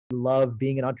love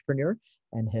being an entrepreneur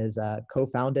and has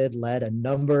co-founded, led a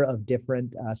number of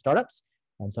different startups.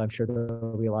 And so I'm sure there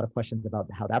will be a lot of questions about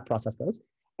how that process goes.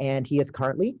 And he is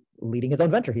currently leading his own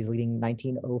venture. He's leading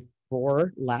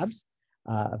 1904 Labs,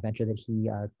 a venture that he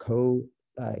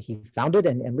founded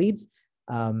and leads,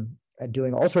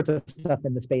 doing all sorts of stuff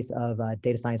in the space of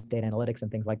data science, data analytics,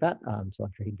 and things like that. So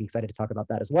I'm sure he'd be excited to talk about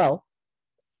that as well.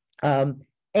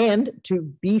 And to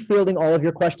be fielding all of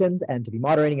your questions and to be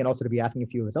moderating and also to be asking a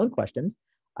few of his own questions,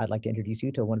 I'd like to introduce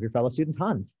you to one of your fellow students,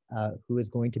 Hans, who is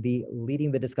going to be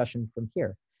leading the discussion from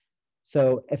here.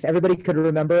 So if everybody could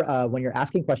remember, when you're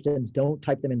asking questions, don't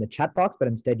type them in the chat box, but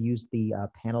instead use the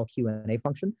panel Q&A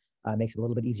function. It makes it a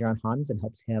little bit easier on Hans and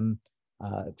helps him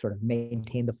sort of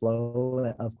maintain the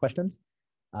flow of questions.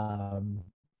 And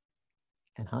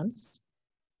Hans,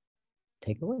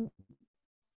 take it away.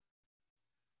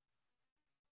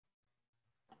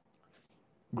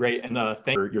 Great, and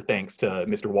your thanks to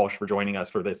Mr. Walsh for joining us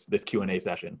for this Q&A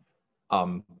session.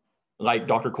 Like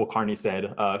Dr. Kulkarni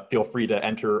said, feel free to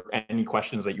enter any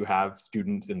questions that you have,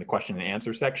 students, in the question and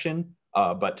answer section.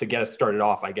 But to get us started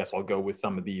off, I guess I'll go with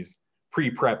some of these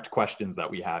pre-prepped questions that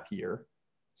we have here.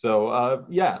 So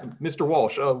yeah, Mr.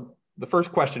 Walsh, the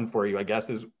first question for you, I guess,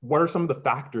 is what are some of the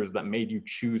factors that made you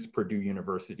choose Purdue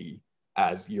University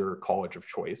as your college of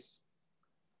choice?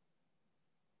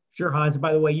 Sure, Hans.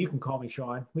 By the way, you can call me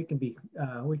Sean. We can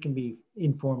be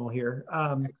informal here.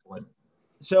 Excellent.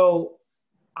 So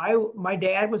my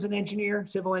dad was an engineer,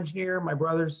 civil engineer. My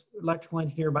brother's electrical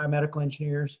engineer, biomedical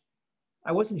engineers.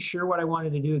 I wasn't sure what I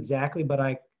wanted to do exactly, but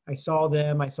I saw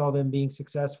them being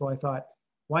successful. I thought,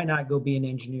 why not go be an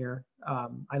engineer?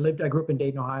 I grew up in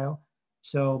Dayton, Ohio.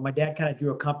 So my dad kind of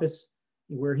drew a compass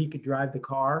where he could drive the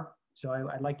car. So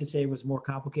I'd like to say it was more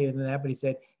complicated than that, but he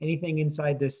said, anything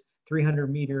inside this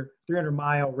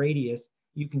 300-mile radius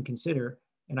you can consider.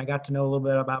 And I got to know a little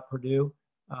bit about Purdue,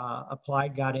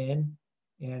 applied, got in,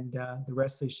 and the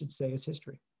rest, I should say, is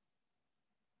history.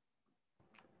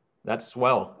 That's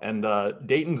swell. And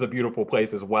Dayton's a beautiful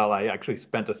place as well. I actually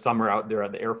spent a summer out there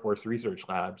at the Air Force Research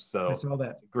Labs. So I saw that.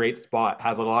 It's a great spot.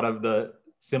 Has a lot of the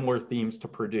similar themes to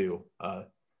Purdue.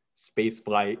 Space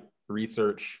flight,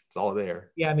 research, it's all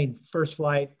there. Yeah, I mean, first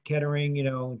flight, Kettering,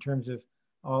 in terms of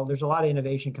there's a lot of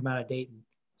innovation come out of Dayton.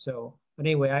 So, but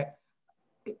anyway,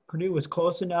 Purdue was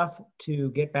close enough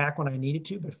to get back when I needed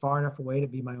to, but far enough away to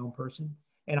be my own person.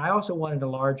 And I also wanted a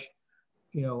large,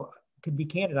 to be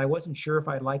candid, I wasn't sure if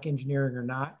I'd like engineering or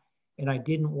not. And I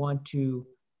didn't want to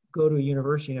go to a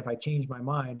university, and if I changed my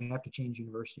mind, I have to change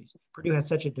universities. Purdue has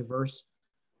such a diverse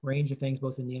range of things,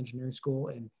 both in the engineering school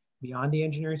and beyond the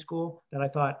engineering school, that I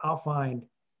thought I'll find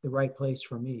the right place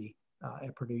for me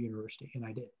at Purdue University. And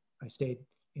I did. I stayed,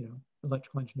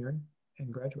 electrical engineering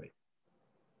and graduated.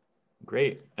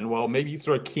 Great. And well, maybe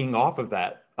sort of keying off of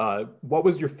that, what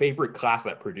was your favorite class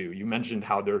at Purdue? You mentioned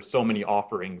how there's so many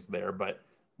offerings there, but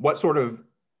what sort of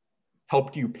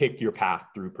helped you pick your path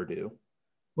through Purdue?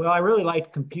 Well, I really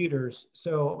liked computers.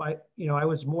 So I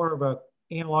was more of a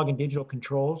analog and digital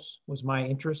controls was my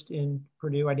interest in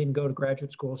Purdue. I didn't go to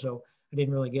graduate school, so I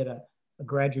didn't really get a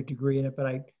graduate degree in it, but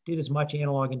I did as much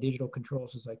analog and digital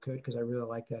controls as I could because I really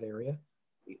liked that area.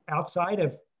 Outside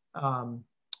of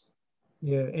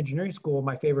the engineering school,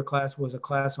 my favorite class was a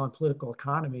class on political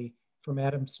economy from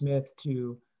Adam Smith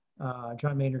to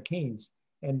John Maynard Keynes.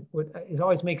 And it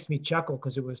always makes me chuckle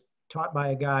because it was taught by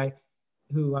a guy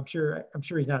who I'm sure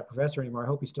he's not a professor anymore. I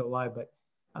hope he's still alive, but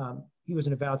he was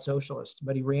an avowed socialist,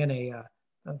 but he ran a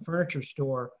furniture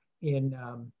store in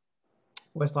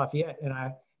West Lafayette.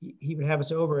 And he would have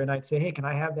us over and I'd say, hey, can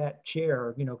I have that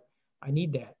chair? I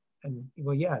need that. And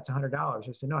well, yeah, it's $100.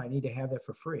 I said, no, I need to have that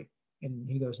for free. And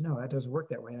he goes, no, that doesn't work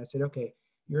that way. And I said, okay,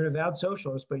 you're an avowed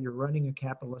socialist, but you're running a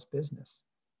capitalist business.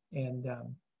 And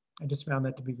I just found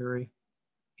that to be very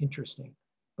interesting.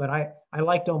 But I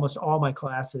liked almost all my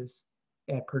classes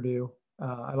at Purdue.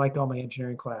 I liked all my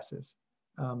engineering classes.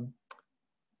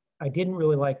 I didn't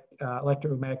really like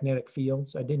electromagnetic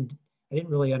fields. I didn't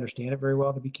really understand it very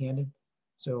well, to be candid.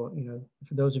 So,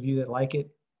 for those of you that like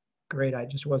it, great. I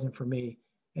just wasn't for me.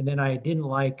 And then I didn't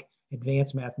like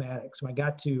advanced mathematics. When I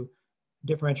got to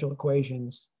differential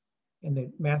equations and the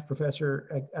math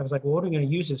professor, I was like, well, what are we going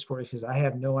to use this for? He says, I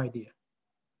have no idea.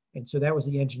 And so that was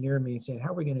the engineer in me saying,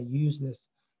 how are we going to use this?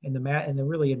 And the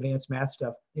really advanced math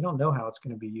stuff, they don't know how it's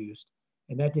going to be used.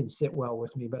 And that didn't sit well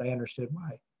with me, but I understood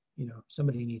why.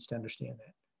 Somebody needs to understand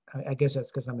that. I guess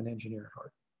that's because I'm an engineer at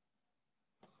heart.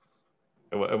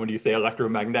 When you say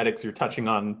electromagnetics, you're touching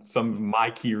on some of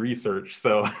my key research.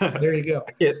 So there you go.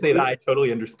 I can't say that I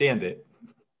totally understand it.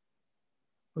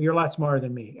 Well, you're a lot smarter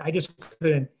than me. I just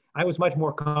couldn't. I was much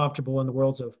more comfortable in the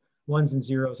worlds of ones and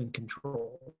zeros and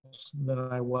controls than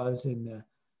I was in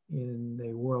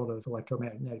the world of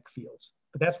electromagnetic fields.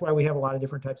 But that's why we have a lot of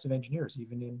different types of engineers,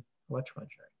 even in electrical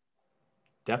engineering.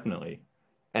 Definitely.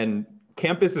 And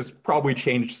campus has probably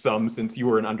changed some since you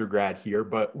were an undergrad here,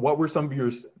 but what were some of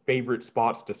your favorite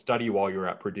spots to study while you were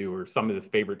at Purdue, or some of the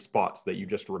favorite spots that you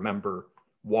just remember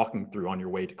walking through on your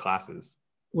way to classes?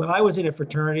 Well, I was in a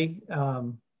fraternity.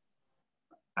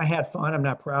 I had fun. I'm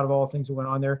not proud of all the things that went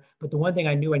on there, but the one thing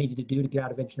I knew I needed to do to get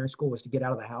out of engineering school was to get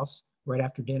out of the house right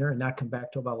after dinner and not come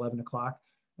back till about 11 o'clock.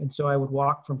 And so I would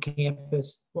walk from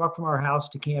our house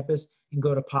to campus and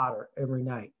go to Potter every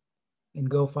night and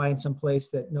go find some place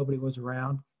that nobody was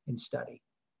around and study.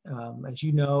 As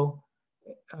you know,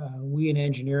 we in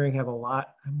engineering have a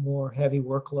lot more heavy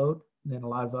workload than a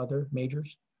lot of other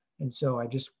majors. And so I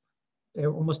just,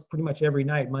 almost pretty much every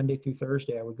night, Monday through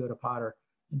Thursday, I would go to Potter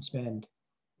and spend,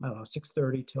 I don't know,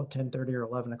 6:30 till 10:30 or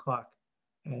 11 o'clock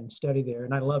and study there.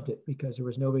 And I loved it because there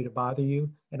was nobody to bother you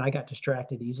and I got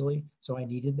distracted easily. So I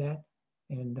needed that.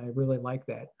 And I really liked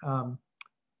that.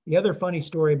 The other funny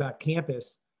story about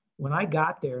campus, when I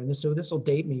got there, and this will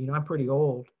date me, I'm pretty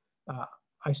old.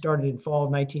 I started in fall of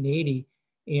 1980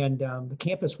 and the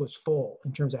campus was full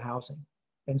in terms of housing.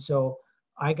 And so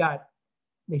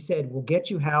they said, we'll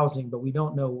get you housing, but we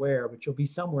don't know where, but you'll be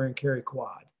somewhere in Cary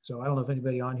Quad. So I don't know if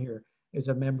anybody on here is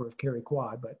a member of Cary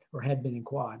Quad, or had been in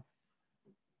Quad.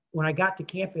 When I got to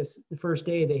campus the first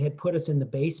day, they had put us in the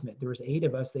basement. There was 8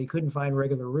 of us. They couldn't find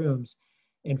regular rooms.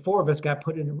 And 4 of us got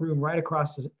put in a room right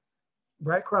across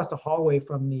the hallway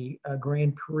from the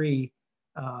Grand Prix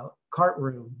kart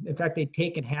room. In fact, they'd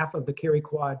taken half of the Cary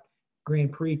Quad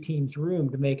Grand Prix team's room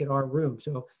to make it our room.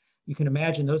 So you can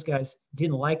imagine those guys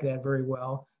didn't like that very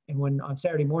well. And when on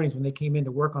Saturday mornings, when they came in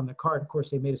to work on the kart, of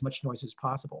course, they made as much noise as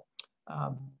possible.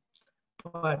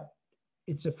 But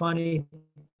it's a funny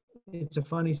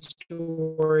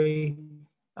story.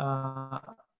 I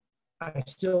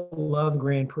still love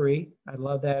Grand Prix. I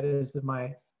love that. It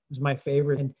was my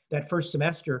favorite. And that first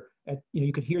semester,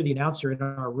 you could hear the announcer in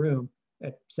our room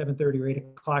at 7:30 or 8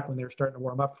 o'clock when they were starting to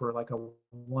warm up for like a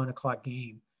 1 o'clock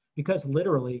game, because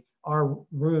literally our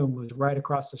room was right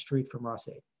across the street from Ross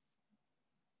 8.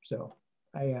 So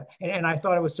and I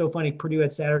thought it was so funny. Purdue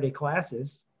had Saturday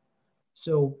classes.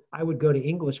 So I would go to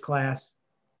English class,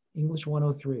 English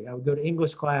 103. I would go to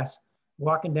English class,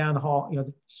 walking down the hall,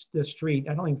 the street.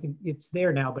 I don't even think it's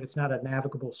there now, but it's not a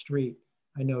navigable street,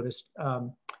 I noticed.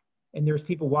 And there's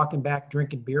people walking back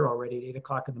drinking beer already at 8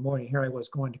 o'clock in the morning. Here I was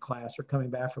going to class or coming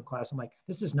back from class. I'm like,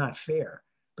 this is not fair.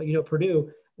 But Purdue,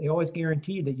 they always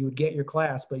guaranteed that you would get your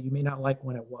class, but you may not like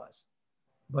when it was.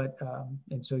 But,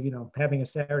 and so, having a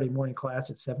Saturday morning class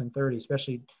at 7:30,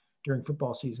 especially during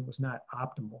football season, was not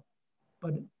optimal.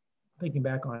 But thinking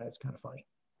back on it, it's kind of funny.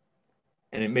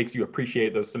 And it makes you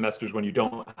appreciate those semesters when you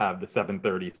don't have the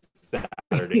 7:30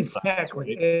 Saturday exactly, class, right?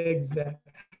 Exactly.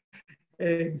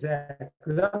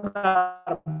 Because I'm not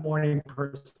a morning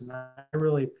person. I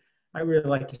really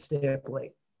like to stay up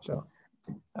late. So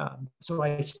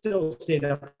I still stayed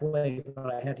up late,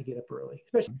 but I had to get up early,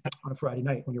 especially on a Friday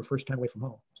night when you're first time away from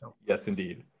home. So yes,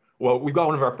 indeed. Well, we've got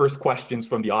one of our first questions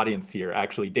from the audience here.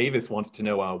 Actually, Davis wants to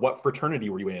know what fraternity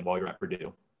were you in while you're at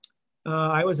Purdue?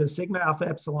 I was a Sigma Alpha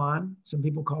Epsilon. Some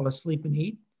people call it sleep and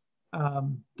eat.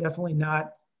 Definitely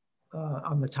not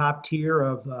on the top tier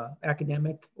of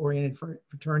academic-oriented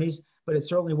fraternities, but it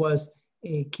certainly was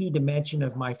a key dimension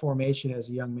of my formation as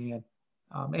a young man.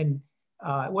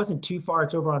 It wasn't too far.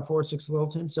 It's over on 406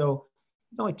 Littleton, so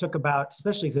it only took about,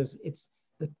 especially because it's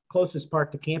the closest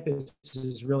part to campus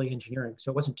is really engineering, so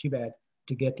it wasn't too bad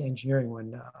to get to engineering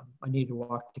when I needed to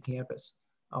walk to campus.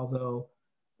 Although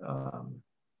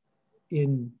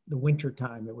in the winter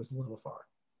time, it was a little far.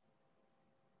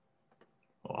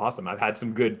 Well, awesome. I've had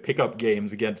some good pickup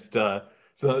games against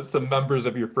some members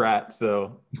of your frat,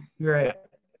 so You're right.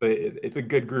 Yeah, it's a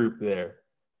good group there.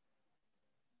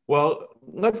 Well,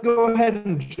 let's go ahead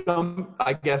and jump,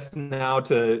 I guess, now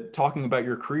to talking about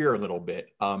your career a little bit.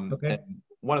 Okay. And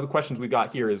one of the questions we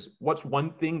got here is, what's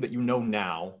one thing that you know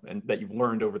now and that you've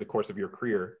learned over the course of your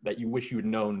career that you wish you had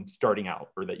known starting out,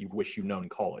 or that you wish you'd known in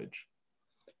college?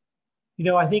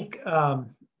 I think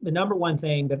the number one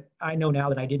thing that I know now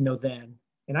that I didn't know then,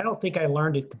 and I don't think I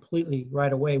learned it completely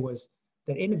right away, was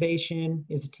that innovation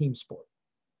is a team sport.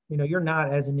 You're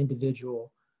not, as an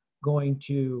individual, going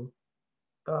to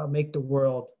make the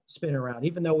world spin around.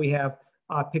 Even though we have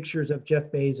pictures of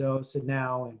Jeff Bezos and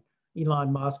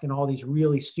Elon Musk and all these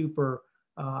really super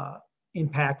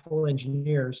impactful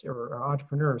engineers or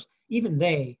entrepreneurs, even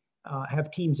they have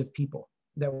teams of people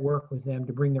that work with them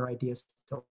to bring their ideas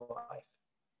to life.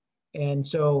 And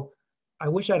so I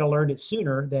wish I'd have learned it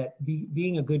sooner that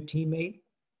being a good teammate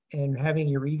and having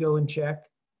your ego in check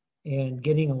and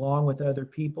getting along with other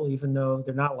people, even though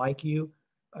they're not like you,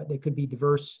 they could be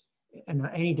diverse in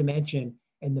any dimension.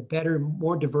 And the better,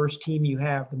 more diverse team you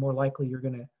have, the more likely you're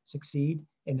going to succeed.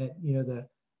 And that,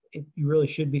 you really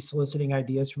should be soliciting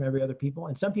ideas from every other people.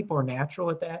 And some people are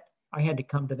natural at that. I had to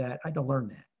come to that. I had to learn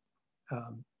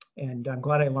that. And I'm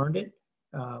glad I learned it.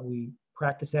 We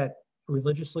practice that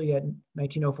religiously at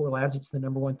 1904 Labs. It's the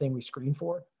 #1 thing we screen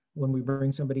for when we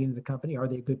bring somebody into the company. Are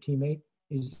they a good teammate?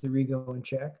 Is their ego in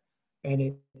check? And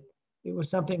it was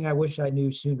something I wish I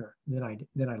knew sooner than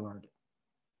I learned it.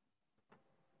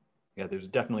 Yeah, there's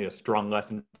definitely a strong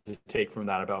lesson to take from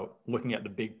that about looking at the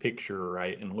big picture,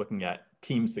 right? And looking at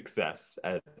team success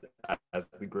as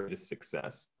the greatest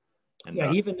success. And,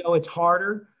 yeah, even though it's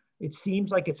harder, it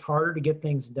seems like it's harder to get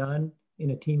things done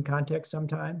in a team context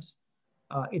sometimes.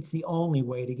 It's the only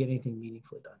way to get anything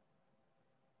meaningfully done.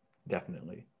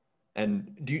 Definitely.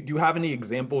 And do you have any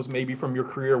examples maybe from your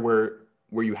career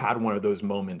where you had one of those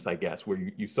moments, I guess, where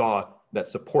you saw that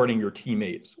supporting your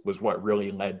teammates was what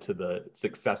really led to the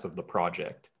success of the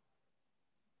project?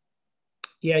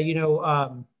 Yeah,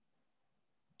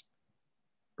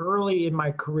 early in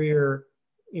my career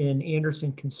in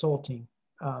Anderson Consulting,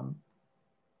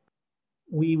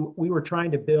 we were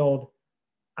trying to build,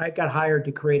 I got hired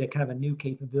to create a kind of a new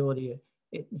capability.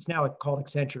 It's now called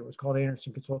Accenture. It was called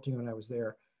Anderson Consulting when I was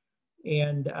there.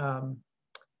 And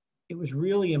it was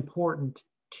really important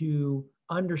to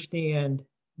understand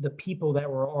the people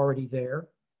that were already there.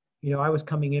 I was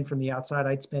coming in from the outside.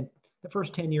 I'd spent the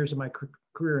first 10 years of my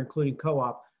career, including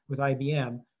co-op with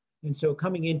IBM. And so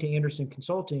coming into Anderson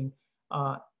Consulting,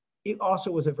 it also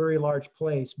was a very large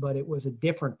place, but it was a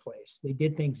different place. They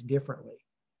did things differently.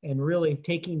 And really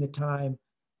taking the time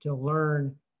to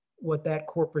learn what that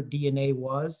corporate DNA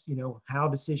was, how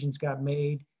decisions got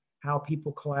made, how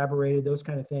people collaborated, those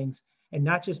kind of things. And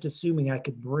not just assuming I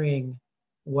could bring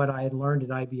what I had learned at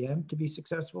IBM to be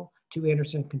successful to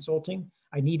Anderson Consulting.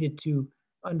 I needed to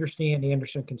understand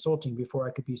Anderson Consulting before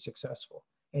I could be successful.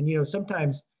 And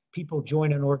sometimes people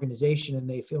join an organization and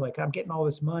they feel like I'm getting all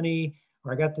this money,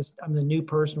 or I got this, I'm the new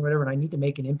person or whatever, and I need to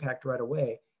make an impact right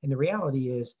away. And the reality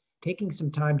is taking some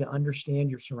time to understand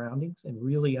your surroundings and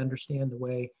really understand the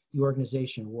way the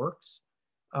organization works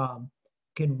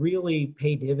can really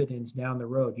pay dividends down the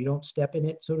road. You don't step in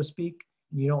it, so to speak.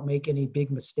 You don't make any big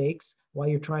mistakes while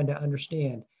you're trying to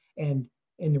understand. And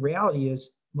the reality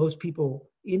is most people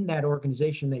in that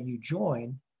organization that you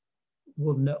join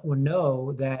will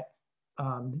know that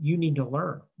you need to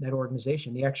learn that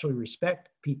organization. They actually respect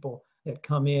people that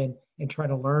come in and try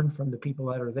to learn from the people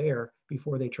that are there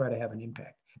before they try to have an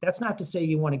impact. That's not to say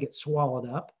you want to get swallowed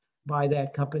up by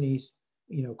that company's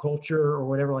culture or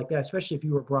whatever like that, especially if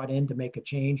you were brought in to make a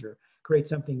change or create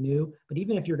something new. But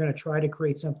even if you're going to try to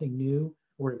create something new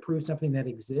or improve something that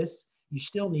exists, you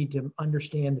still need to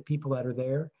understand the people that are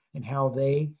there and how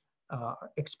they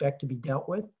expect to be dealt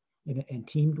with and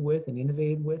teamed with and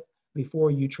innovated with before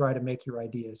you try to make your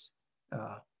ideas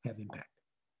have impact.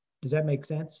 Does that make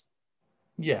sense?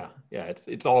 Yeah.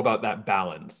 It's all about that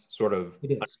balance, sort of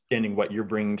understanding what you're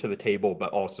bringing to the table,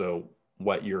 but also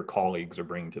what your colleagues are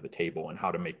bringing to the table and how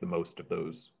to make the most of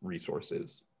those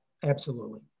resources.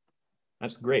 Absolutely.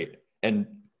 That's great. And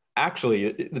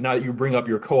actually, now that you bring up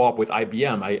your co-op with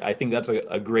IBM, I think that's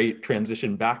a great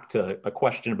transition back to a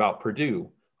question about Purdue.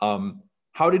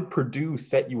 How did Purdue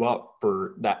set you up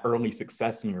for that early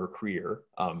success in your career?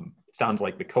 Sounds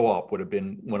like the co-op would have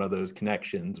been one of those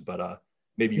connections, but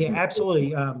maybe you can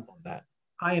absolutely. On that.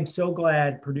 I am so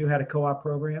glad Purdue had a co-op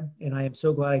program, and I am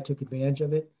so glad I took advantage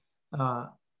of it.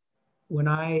 When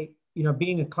I,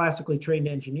 being a classically trained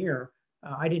engineer,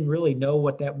 I didn't really know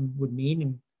what that would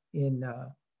mean in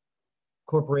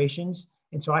corporations.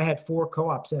 And so I had 4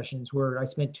 co-op sessions where I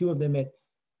spent 2 of them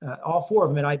all 4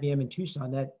 of them at IBM in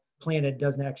Tucson. That planet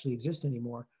doesn't actually exist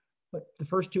anymore. But the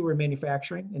first 2 were in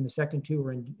manufacturing and the second 2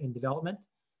 were in development.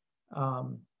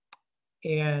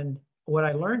 And what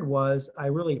I learned was I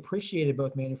really appreciated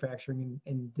both manufacturing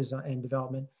and design and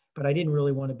development, but I didn't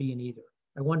really want to be in either.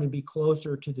 I wanted to be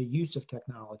closer to the use of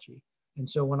technology. And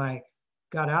so when I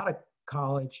got out of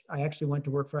college, I actually went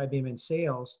to work for IBM in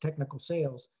sales, technical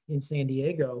sales in San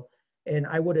Diego. And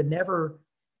I would have never,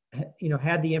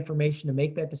 had the information to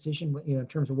make that decision, in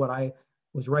terms of what I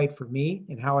was right for me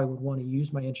and how I would want to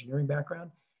use my engineering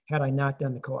background had I not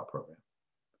done the co-op program.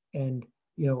 And,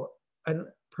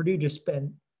 Purdue just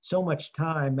spent so much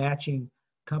time matching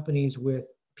companies with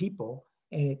people.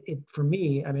 And it for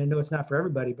me, I know it's not for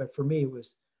everybody, but for me, it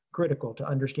was critical to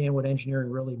understand what engineering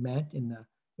really meant in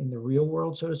the real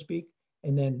world, so to speak.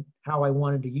 and then how I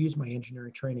wanted to use my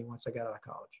engineering training once I got out of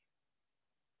college.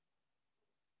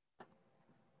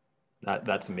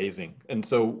 That's amazing. And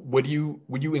so would you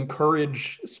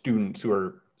encourage students who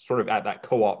are sort of at that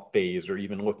co-op phase or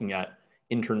even looking at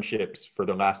internships for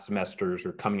their last semesters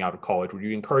or coming out of college, would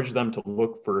you encourage them to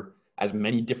look for as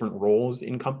many different roles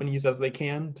in companies as they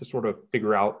can to sort of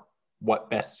figure out what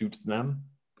best suits them?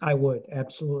 I would,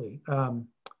 absolutely.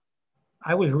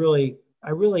 I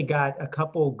really got a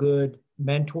couple good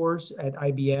mentors at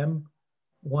IBM,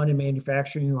 one in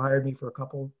manufacturing who hired me for a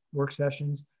couple work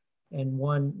sessions, and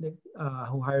one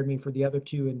who hired me for the other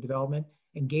two in development,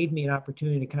 and gave me an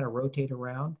opportunity to kind of rotate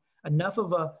around. Enough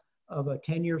of a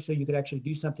tenure so you could actually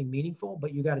do something meaningful,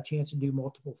 but you got a chance to do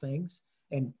multiple things.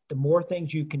 And the more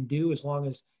things you can do, as long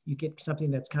as you get something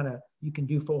that's kind of, you can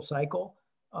do full cycle,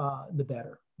 the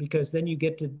better. Because then you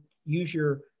get to use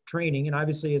your training. And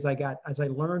obviously as I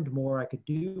learned more, I could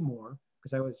do more,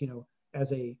 because I was,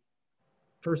 as a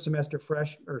first semester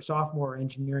fresh or sophomore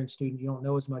engineering student, you don't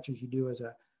know as much as you do as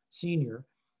a senior.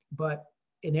 But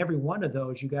in every one of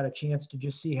those, you got a chance to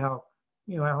just see how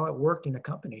it worked in a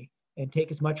company and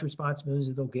take as much responsibility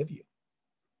as they'll give you.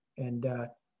 And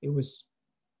it was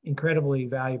incredibly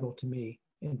valuable to me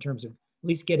in terms of at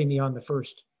least getting me on the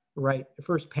first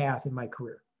path in my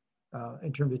career,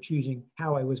 in terms of choosing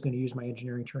how I was going to use my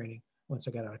engineering training once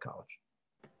I got out of college.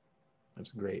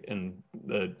 That's great. And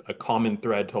a common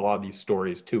thread to a lot of these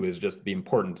stories too is just the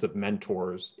importance of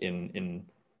mentors in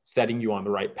setting you on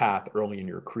the right path early in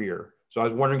your career. So I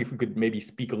was wondering if we could maybe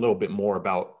speak a little bit more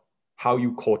about how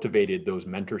you cultivated those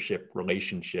mentorship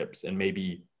relationships and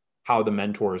maybe how the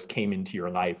mentors came into your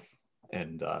life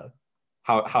and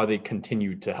how they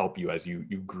continued to help you as you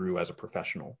grew as a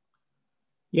professional.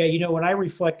 Yeah, when I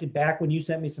reflected back, when you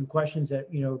sent me some questions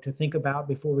that, to think about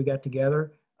before we got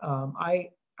together, I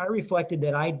reflected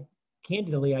that I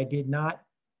did not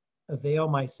avail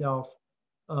myself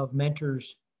of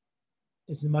mentors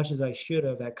as much as I should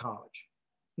have at college.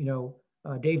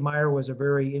 Dave Meyer was a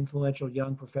very influential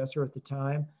young professor at the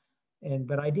time,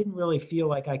 but I didn't really feel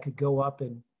like I could go up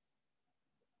and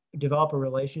develop a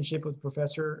relationship with the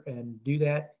professor and do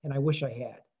that. And I wish I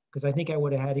had, because I think I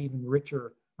would have had even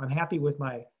richer. I'm happy with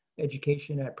my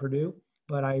education at Purdue,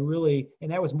 but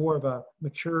and that was more of a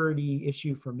maturity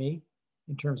issue for me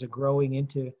in terms of growing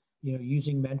into,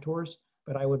 using mentors.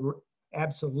 But I would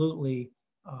absolutely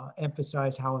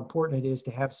emphasize how important it is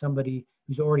to have somebody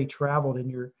who's already traveled in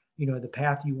your, the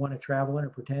path you want to travel in or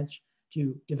potential,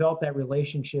 to develop that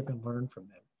relationship and learn from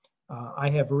them. I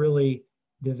have really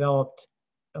developed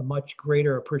a much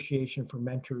greater appreciation for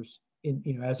mentors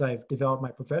as I've developed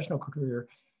my professional career.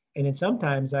 And then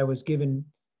sometimes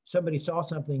somebody saw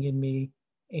something in me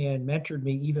and mentored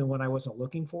me even when I wasn't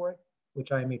looking for it,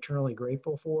 which I am eternally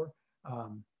grateful for,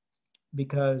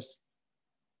 because,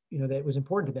 that was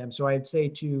important to them. So I'd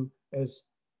say as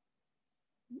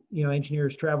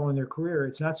engineers travel in their career,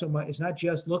 it's not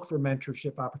just look for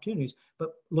mentorship opportunities,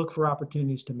 but look for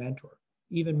opportunities to mentor.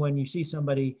 Even when you see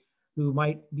somebody who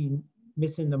might be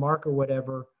missing the mark or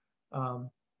whatever,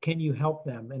 can you help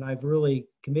them? And I've really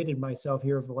committed myself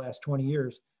here over the last 20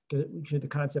 years to the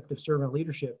concept of servant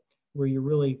leadership, where you're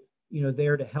really,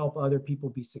 there to help other people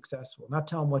be successful. Not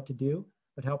tell them what to do,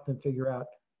 but help them figure out,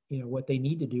 what they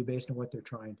need to do based on what they're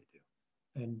trying to do.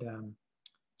 And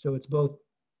so it's both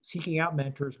seeking out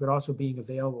mentors, but also being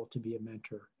available to be a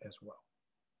mentor as well.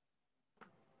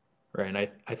 Right. And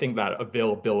I think that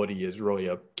availability is really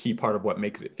a key part of what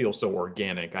makes it feel so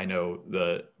organic. I know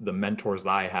the mentors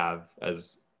I have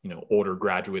as, older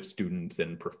graduate students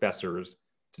and professors,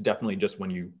 it's definitely just when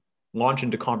you launch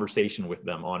into conversation with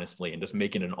them, honestly, and just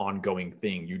make it an ongoing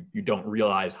thing, you don't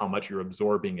realize how much you're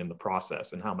absorbing in the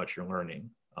process and how mumuch you're learning.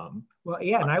 Well,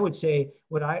 yeah. And I would say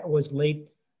I was a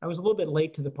little bit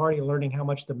late to the party of learning how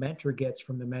much the mentor gets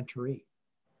from the mentoree.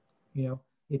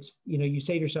 It's, you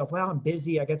say to yourself, well, I'm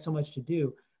busy, I got so much to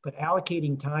do, but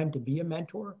allocating time to be a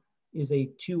mentor is a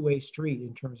two-way street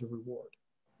in terms of reward.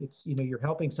 It's, you're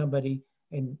helping somebody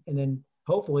and then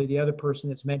hopefully the other person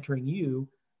that's mentoring you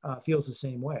feels the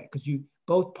same way, because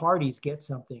both parties get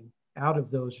something out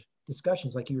of those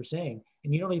discussions, like you were saying,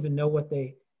 and you don't even know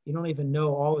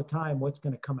all the time what's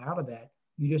going to come out of that.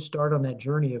 You just start on that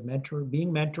journey of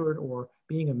being mentored or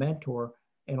being a mentor,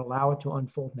 and allow it to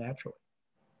unfold naturally.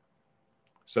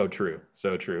 So true.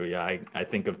 So true. Yeah. I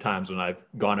think of times when I've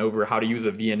gone over how to use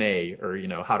a VNA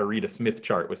or, how to read a Smith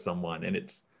chart with someone. And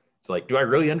it's like, do I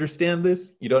really understand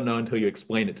this? You don't know until you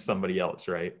explain it to somebody else.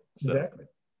 Right. So, exactly.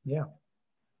 Yeah.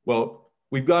 Well,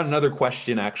 we've got another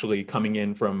question actually coming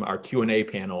in from our Q&A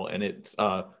panel. And it's,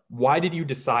 why did you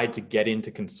decide to get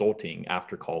into consulting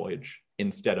after college?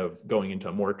 instead of going into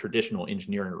a more traditional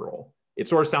engineering role? It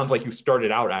sort of sounds like you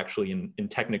started out actually in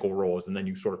technical roles and then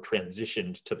you sort of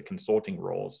transitioned to the consulting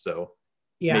roles. So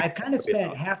yeah, I've kind of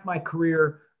spent half my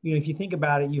career, if you think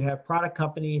about it, you have product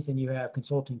companies and you have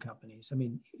consulting companies. I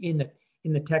mean, in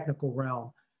the technical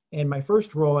realm. And my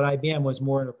first role at IBM was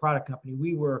more in a product company.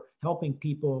 We were helping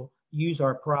people use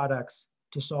our products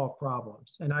to solve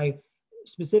problems. And I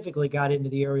specifically got into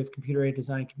the area of computer-aided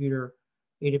design,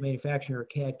 computer-aided manufacturing, or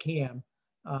CAD/CAM,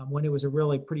 when it was a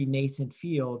really pretty nascent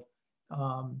field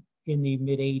in the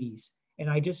mid-'80s. And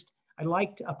I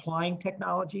liked applying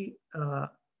technology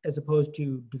as opposed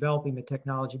to developing the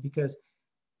technology because,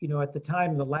 at the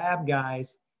time, the lab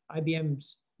guys,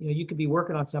 IBM's, you could be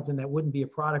working on something that wouldn't be a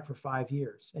product for 5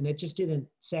 years. And it just didn't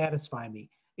satisfy me.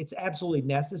 It's absolutely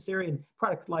necessary, and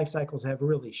product life cycles have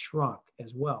really shrunk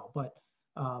as well. But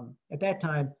at that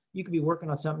time, you could be working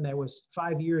on something that was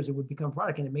 5 years, it would become a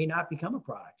product, and it may not become a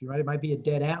product, right? It might be a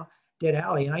dead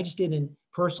alley. And I just didn't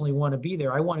personally want to be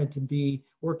there. I wanted to be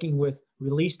working with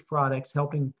released products,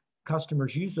 helping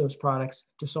customers use those products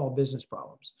to solve business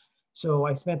problems. So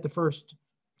I spent the first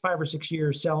 5 or 6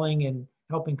 years selling and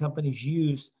helping companies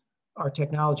use our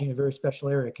technology in a very special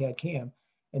area, CAD/CAM.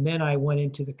 And then I went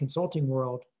into the consulting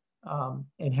world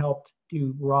and helped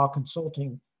do raw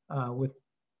consulting with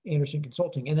Anderson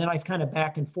Consulting. And then I've kind of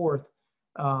back and forth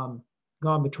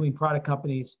gone between product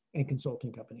companies and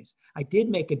consulting companies. I did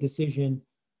make a decision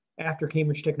after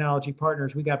Cambridge Technology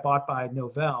Partners, we got bought by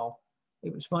Novell.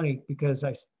 It was funny because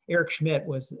Eric Schmidt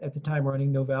was at the time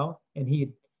running Novell, and he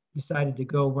had decided to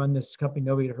go run this company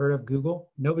nobody had heard of, Google.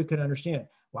 Nobody could understand.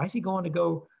 Why is he going to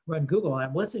go run Google? And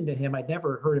I'm listening to him. I'd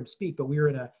never heard him speak, but we were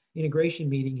in an integration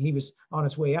meeting. He was on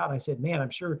his way out. And I said, man, I'm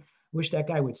sure, wish that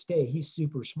guy would stay. He's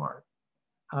super smart.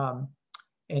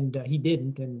 And he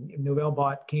didn't. And Novell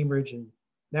bought Cambridge, and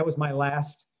that was my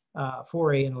last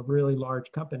foray in a really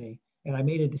large company. And I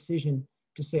made a decision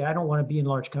to say, I don't want to be in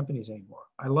large companies anymore.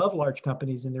 I love large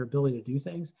companies and their ability to do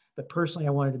things, but personally,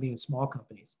 I wanted to be in small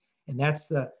companies. And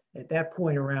that's at that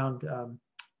point around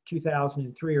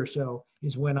 2003 or so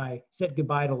is when I said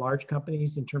goodbye to large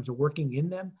companies in terms of working in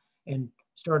them and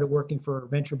started working for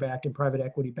venture-backed and private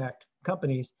equity-backed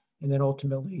companies, and then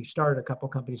ultimately started a couple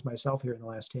companies myself here in the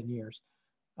last 10 years.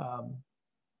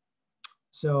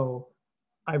 So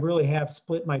I really have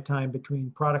split my time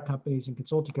between product companies and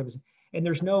consulting companies. And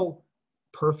there's no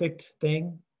perfect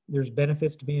thing. There's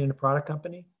benefits to being in a product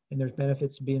company, and there's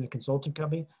benefits to being in a consulting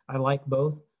company. I like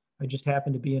both. I just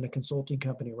happen to be in a consulting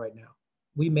company right now.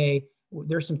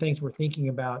 There's some things we're thinking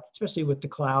about, especially with the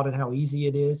cloud and how easy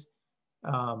it is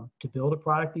to build a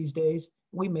product these days.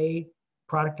 We may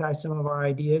productize some of our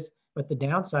ideas, but the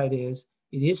downside is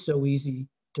it is so easy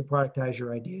to productize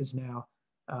your ideas now.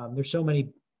 There's so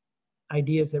many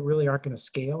ideas that really aren't going to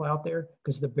scale out there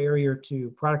because the barrier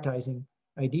to productizing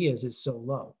ideas is so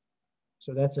low.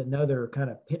 So that's another kind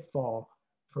of pitfall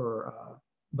for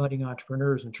budding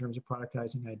entrepreneurs in terms of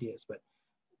productizing ideas. But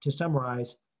to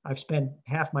summarize, I've spent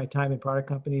half my time in product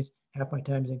companies, half my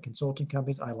time in consulting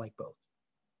companies. I like both.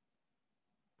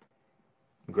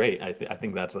 Great. I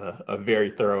think that's a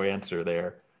very thorough answer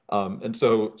there. And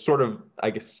so sort of, I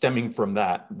guess, stemming from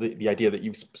that, the idea that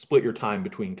you've split your time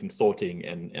between consulting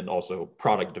and also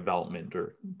product development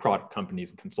or product companies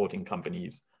and consulting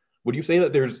companies, would you say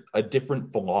that there's a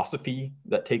different philosophy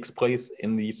that takes place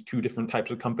in these two different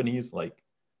types of companies? Like,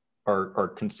 are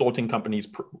consulting companies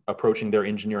approaching their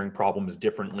engineering problems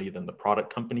differently than the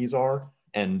product companies are?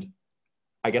 And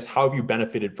I guess, how have you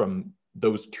benefited from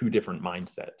those two different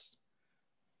mindsets?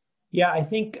 Yeah, I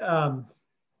think a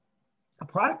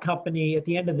product company at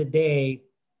the end of the day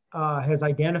has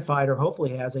identified, or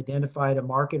hopefully has identified, a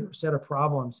market or set of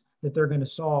problems that they're going to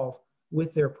solve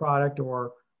with their product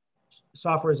or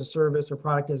software as a service or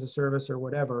product as a service or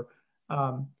whatever.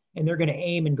 And they're going to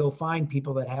aim and go find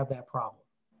people that have that problem.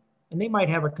 And they might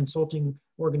have a consulting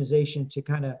organization to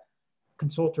kind of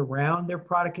consult around their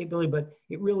product capability, but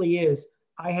it really is,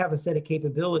 I have a set of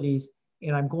capabilities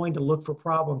and I'm going to look for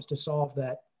problems to solve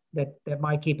that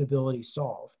my capabilities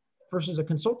solve. Versus a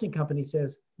consulting company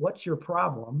says, what's your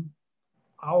problem?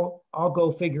 I'll go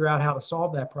figure out how to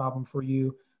solve that problem for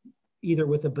you, either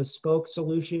with a bespoke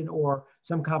solution or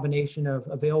some combination of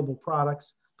available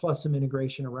products plus some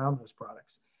integration around those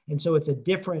products. And so it's a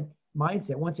different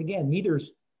mindset. Once again,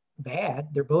 neither's bad.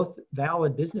 They're both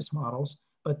valid business models,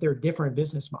 but they're different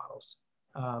business models.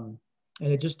 And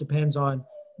it just depends on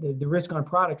the risk on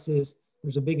products is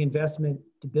there's a big investment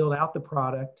to build out the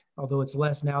product, although it's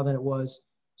less now than it was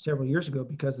several years ago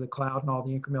because of the cloud and all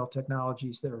the incremental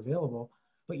technologies that are available.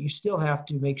 But you still have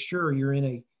to make sure you're in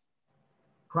a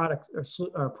product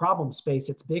or problem space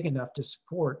that's big enough to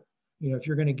support if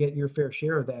you're going to get your fair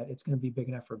share of that, it's going to be big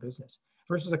enough for business.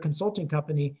 Versus a consulting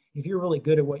company, if you're really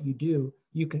good at what you do,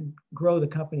 you can grow the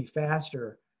company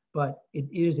faster, but it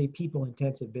is a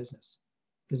people-intensive business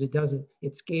because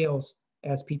it scales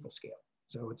as people scale.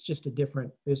 So it's just a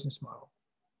different business model.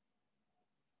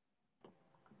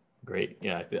 Great.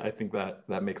 Yeah, I think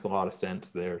that makes a lot of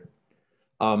sense there.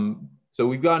 So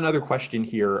we've got another question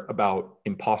here about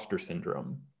imposter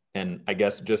syndrome. And I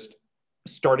guess just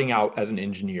starting out as an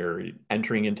engineer,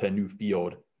 entering into a new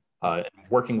field,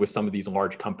 working with some of these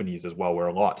large companies as well, where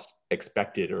a lot's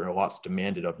expected or a lot's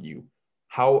demanded of you.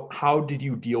 How did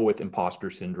you deal with imposter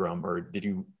syndrome, or did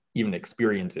you even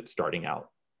experience it starting out?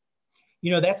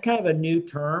 That's kind of a new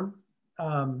term.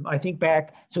 I think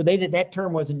back, so that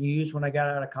term wasn't used when I got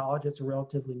out of college. It's a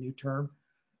relatively new term.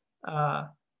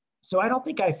 So I don't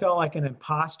think I felt like an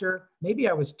imposter. Maybe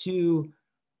I was too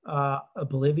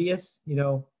oblivious.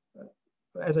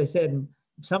 As I said,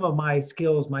 some of my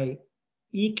skills, my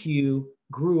EQ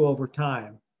grew over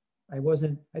time. I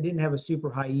didn't have a super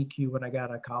high EQ when I got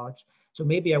out of college. So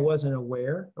maybe I wasn't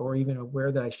aware, or even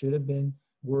aware that I should have been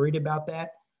worried about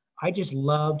that. I just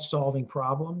loved solving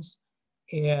problems.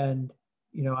 And,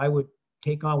 I would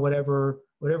take on whatever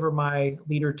my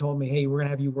leader told me, hey, we're going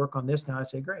to have you work on this now. I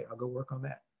say, great, I'll go work on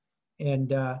that.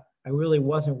 And I really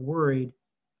wasn't worried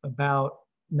about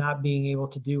not being able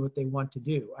to do what they want to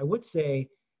do. I would say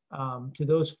to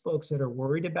those folks that are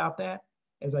worried about that,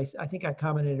 as I think I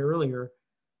commented earlier,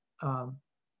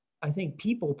 I think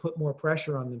people put more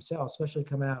pressure on themselves, especially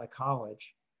coming out of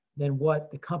college, than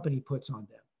what the company puts on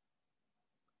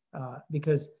them.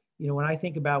 Because, when I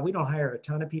think about, we don't hire a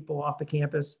ton of people off the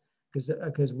campus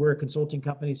because we're a consulting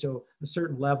company, so a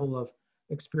certain level of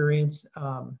experience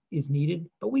is needed,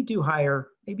 but we do hire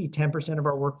maybe 10% of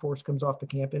our workforce comes off the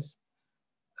campus.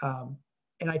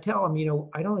 And I tell them,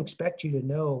 I don't expect you to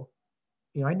know,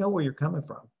 I know where you're coming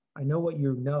from. I know what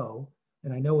you know,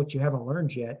 and I know what you haven't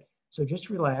learned yet. So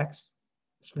just relax,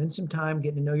 spend some time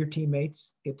getting to know your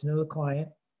teammates, get to know the client,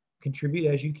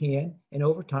 contribute as you can, and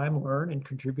over time learn and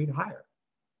contribute higher.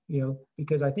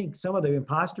 Because I think some of the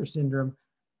imposter syndrome,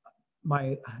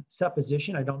 my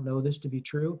supposition, I don't know this to be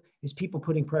true, is people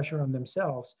putting pressure on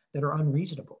themselves that are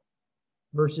unreasonable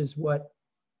versus what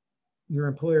your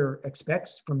employer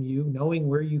expects from you, knowing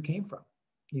where you came from,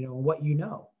 what you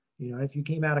know. If you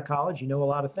came out of college, you know a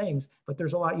lot of things, but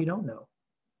there's a lot you don't know.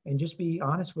 And just be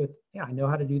honest with, yeah, I know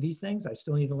how to do these things. I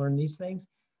still need to learn these things,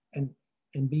 and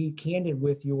be candid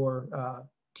with your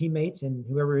teammates and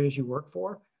whoever it is you work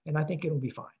for. And I think it'll be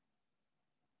fine.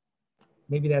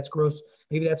 Maybe that's gross.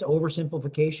 Maybe that's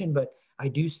oversimplification, but I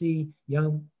do see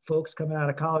young folks coming out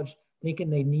of college thinking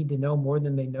they need to know more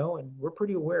than they know. And we're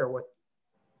pretty aware of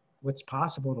what's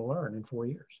possible to learn in 4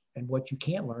 years and what you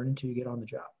can't learn until you get on the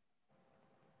job.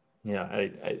 Yeah,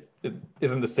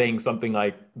 isn't the saying something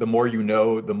like, the more you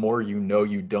know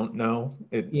you don't know?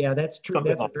 Yeah, that's true.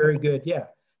 That's a very good, yeah.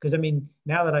 Because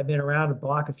now that I've been around the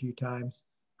block a few times,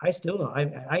 I still don't.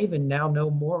 I even now know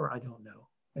more I don't know.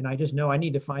 And I just know I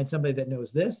need to find somebody that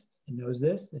knows this and knows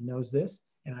this and knows this.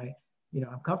 And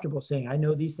I'm comfortable saying, I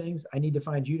know these things. I need to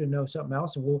find you to know something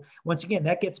else. And once again,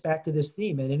 that gets back to this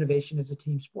theme, and innovation is a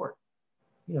team sport.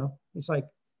 It's like,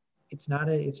 it's not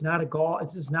golf.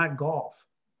 This is not golf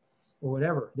or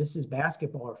whatever. This is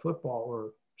basketball or football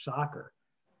or soccer.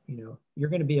 You're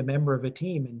going to be a member of a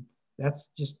team, and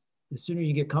that's just, the sooner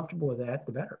you get comfortable with that,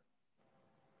 the better.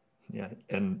 Yeah,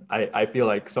 and I feel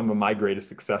like some of my greatest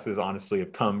successes honestly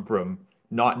have come from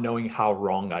not knowing how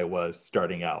wrong I was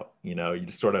starting out. You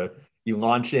just you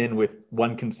launch in with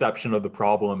one conception of the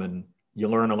problem, and you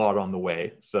learn a lot on the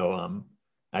way. So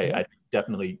I think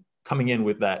definitely coming in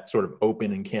with that sort of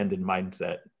open and candid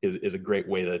mindset is a great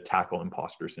way to tackle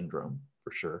imposter syndrome,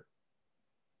 for sure.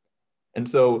 And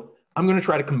so I'm going to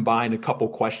try to combine a couple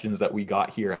questions that we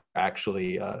got here,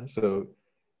 actually. So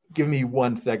give me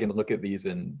 1 second to look at these,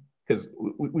 because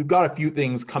we've got a few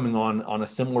things coming on a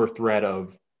similar thread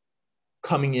of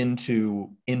coming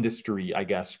into industry, I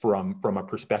guess, from a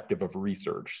perspective of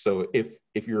research. So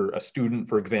if you're a student,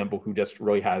 for example, who just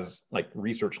really has like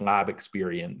research lab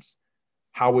experience,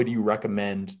 how would you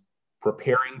recommend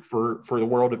preparing for the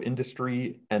world of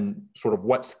industry, and sort of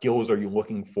what skills are you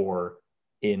looking for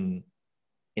in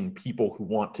people who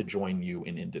want to join you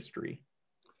in industry?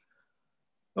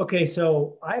 Okay,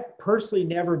 so I've personally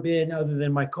never been, other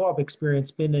than my co-op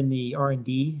experience, been in the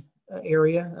R&D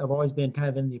area. I've always been kind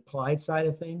of in the applied side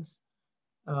of things.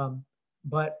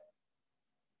 But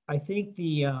I think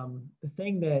the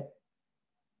thing that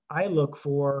I look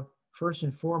for first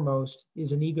and foremost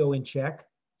is an ego in check.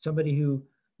 Somebody who,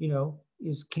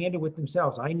 is candid with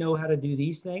themselves. I know how to do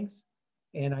these things,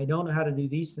 and I don't know how to do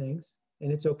these things,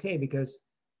 and it's okay because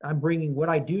I'm bringing what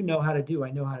I do know how to do.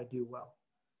 I know how to do well.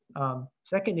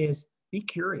 Second is be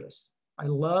curious. I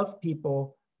love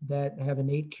people that have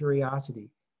innate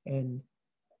curiosity. And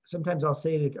sometimes I'll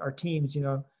say to our teams,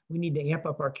 we need to amp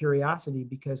up our curiosity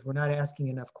because we're not asking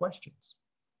enough questions.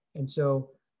 And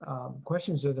so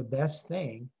questions are the best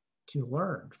thing to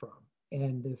learn from.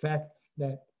 And the fact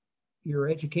that your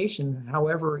education,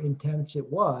 however intense it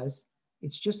was,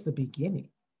 it's just the beginning.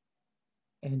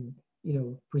 And,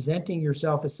 presenting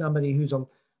yourself as somebody who's a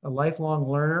lifelong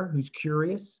learner, who's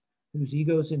curious, whose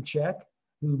ego's in check,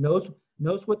 who knows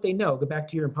what they know. Go back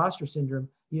to your imposter syndrome.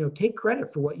 Take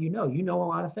credit for what you know. You know a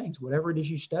lot of things, whatever it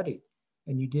is you studied,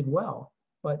 and you did well.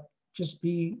 But just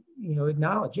be,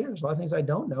 acknowledge, there's a lot of things I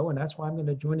don't know, and that's why I'm going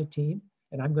to join a team,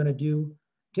 and I'm going to do.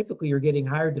 Typically, you're getting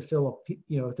hired to fill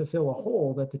a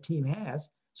hole that the team has.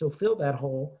 So fill that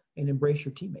hole and embrace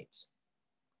your teammates.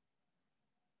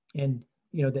 And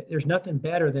there's nothing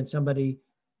better than somebody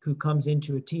who comes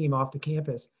into a team off the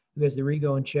campus who has their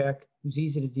ego in check, who's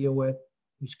easy to deal with,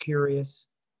 who's curious,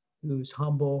 who's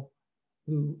humble,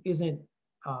 who isn't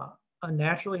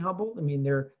unnaturally humble. I mean,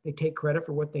 they take credit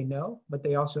for what they know, but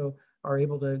they also are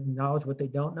able to acknowledge what they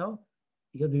don't know.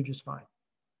 You'll do just fine.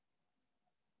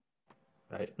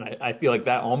 Right. I feel like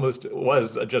that almost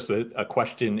was just a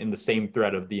question in the same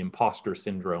thread of the imposter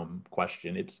syndrome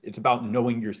question. It's about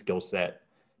knowing your skill set,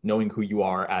 knowing who you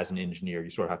are as an engineer. You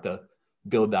sort of have to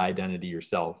build the identity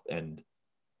yourself, and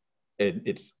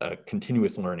it's a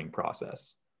continuous learning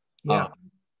process. Yeah.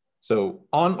 So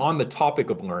on the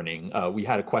topic of learning, we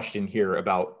had a question here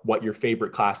about what your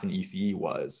favorite class in ECE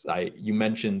was. You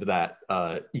mentioned that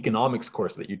economics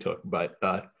course that you took, but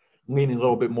leaning a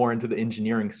little bit more into the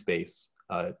engineering space.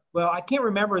 Well, I can't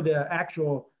remember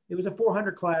it was a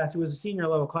 400 class. It was a senior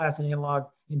level class in analog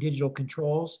and digital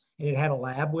controls, and it had a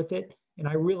lab with it. And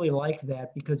I really liked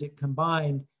that because it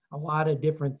combined a lot of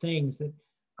different things that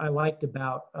I liked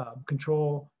about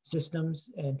control systems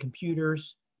and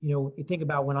computers. You think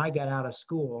about when I got out of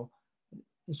school,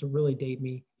 this will really date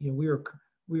me. We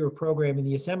were programming,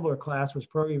 the assembler class was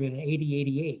programming in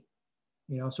 8088.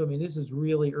 So I mean, this is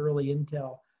really early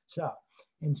Intel stuff.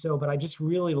 And so, but I just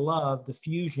really love the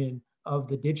fusion of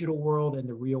the digital world and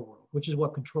the real world, which is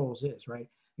what controls is, right?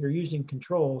 You're using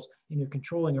controls and you're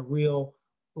controlling a real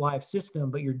live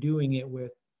system, but you're doing it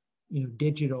with,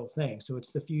 digital things. So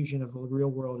it's the fusion of the real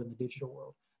world and the digital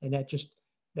world. And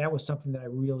that was something that I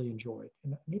really enjoyed.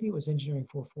 And maybe it was engineering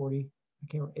 440. I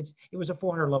can't remember. It was a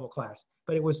 400 level class,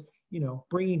 but it was,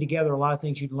 bringing together a lot of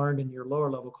things you'd learned in your lower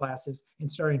level classes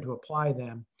and starting to apply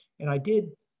them. And I did,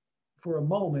 for a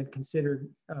moment, consider,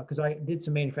 because I did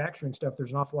some manufacturing stuff.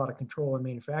 There's an awful lot of control in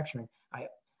manufacturing. I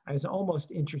was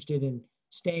almost interested in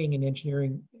staying in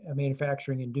engineering,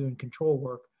 manufacturing, and doing control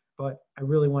work, but I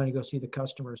really wanted to go see the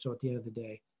customer. So at the end of the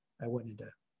day, I went into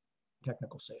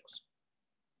technical sales.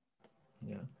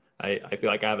 Yeah, I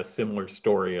feel like I have a similar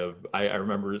story of, I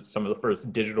remember some of the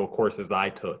first digital courses that I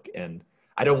took, and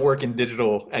I don't work in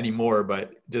digital anymore,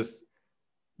 but just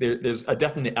there's a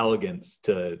definite elegance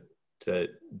to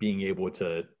being able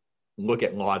to look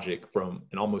at logic from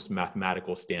an almost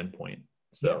mathematical standpoint.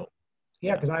 So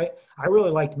yeah, because I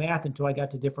really liked math until I got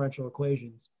to differential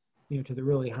equations, to the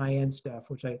really high end stuff,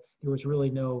 which there was really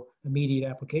no immediate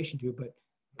application to. But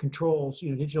controls,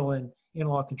 digital and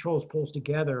analog controls pulls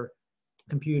together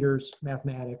computers,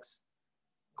 mathematics,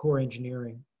 core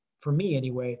engineering. For me,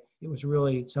 anyway, it was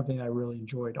really something I really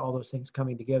enjoyed. All those things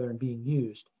coming together and being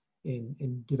used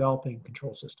in developing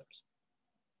control systems.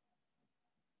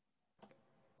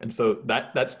 And so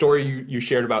that story you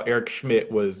shared about Eric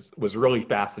Schmidt was really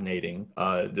fascinating.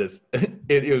 It's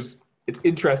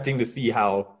interesting to see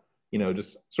how,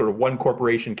 just sort of one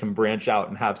corporation can branch out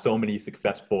and have so many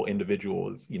successful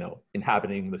individuals,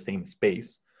 inhabiting the same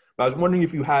space. But I was wondering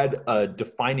if you had a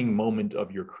defining moment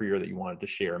of your career that you wanted to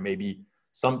share, maybe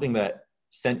something that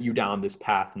sent you down this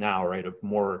path now, right, of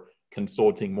more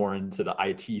consulting, more into the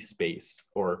IT space,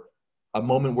 or a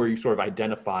moment where you sort of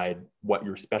identified what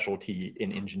your specialty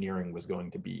in engineering was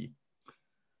going to be.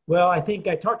 Well, I think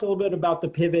I talked a little bit about the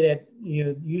pivot at,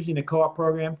 using the co-op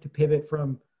program to pivot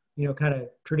from, kind of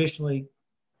traditionally,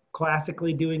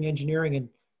 classically doing engineering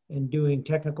and doing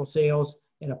technical sales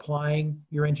and applying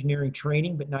your engineering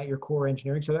training, but not your core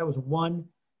engineering. So that was one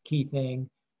key thing.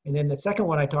 And then the second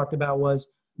one I talked about was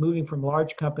moving from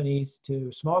large companies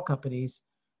to small companies.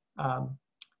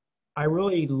 I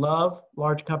really love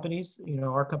large companies.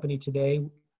 Our company today,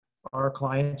 our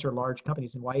clients are large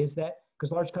companies. And why is that?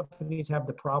 Because large companies have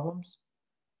the problems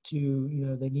they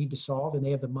need to solve, and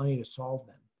they have the money to solve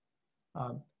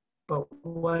them. But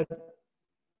what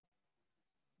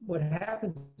what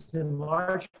happens in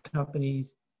large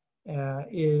companies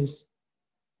is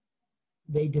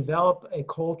they develop a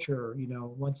culture,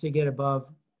 once they get above,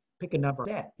 pick a number,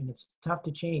 set, and it's tough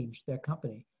to change that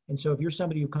company. And so if you're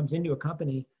somebody who comes into a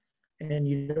company and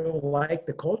you don't like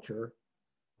the culture,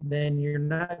 then you're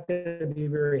not going to be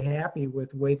very happy with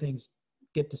the way things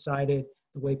get decided,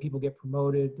 the way people get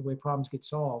promoted, the way problems get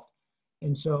solved.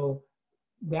 And so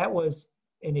that was,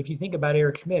 and if you think about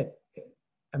Eric Schmidt,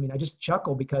 I mean, I just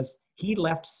chuckle because he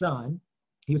left Sun.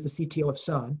 He was the CTO of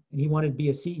Sun, and he wanted to be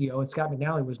a CEO, and Scott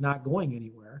McNally was not going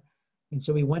anywhere. And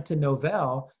so he went to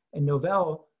Novell, and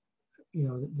Novell,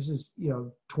 this is,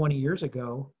 20 years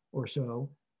ago or so,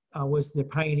 was the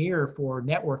pioneer for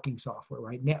networking software,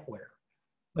 right? Netware.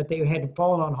 But they had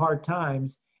fallen on hard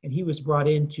times, and he was brought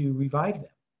in to revive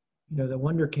them. The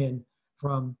wonderkin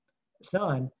from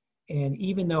Sun. And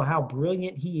even though how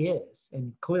brilliant he is,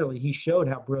 and clearly he showed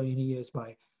how brilliant he is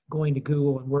by going to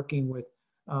Google and working with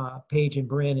Page and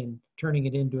Brin and turning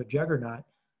it into a juggernaut,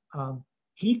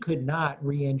 he could not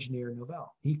re-engineer Novell.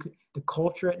 The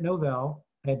culture at Novell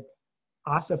had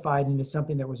ossified into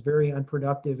something that was very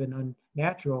unproductive and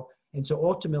unnatural. And so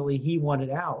ultimately he wanted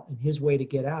out, and his way to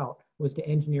get out was to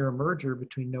engineer a merger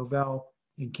between Novell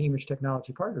and Cambridge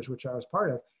Technology Partners, which I was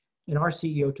part of. And our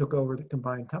CEO took over the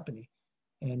combined company.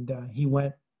 And he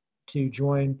went to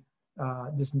join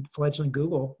this fledgling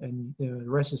Google, and the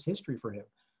rest is history for him.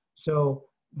 So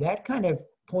that kind of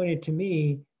pointed to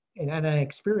me, and I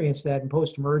experienced that in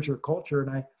post-merger culture.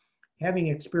 And having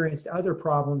experienced other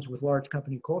problems with large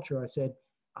company culture, I said,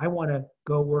 I want to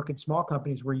go work in small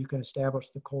companies where you can establish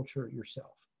the culture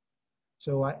yourself.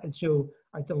 So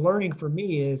the learning for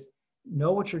me is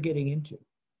know what you're getting into,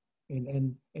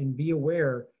 and be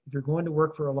aware if you're going to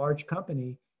work for a large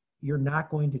company, you're not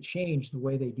going to change the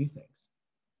way they do things.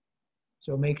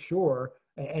 So make sure,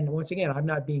 and once again, I'm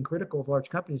not being critical of large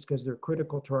companies because they're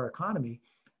critical to our economy,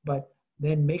 but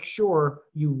then make sure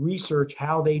you research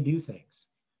how they do things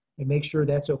and make sure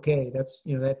that's okay. That's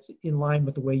in line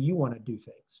with the way you want to do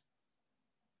things.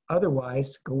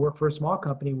 Otherwise, go work for a small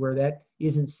company where that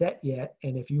isn't set yet.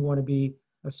 And if you want to be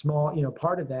a small,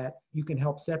 part of that, you can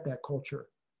help set that culture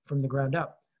from the ground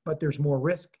up. But there's more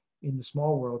risk in the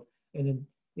small world. And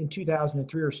in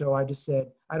 2003 or so, I just said,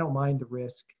 I don't mind the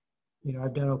risk.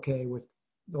 I've done okay with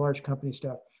the large company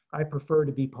stuff. I prefer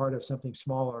to be part of something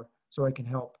smaller so I can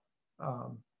help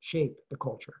shape the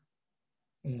culture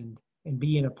and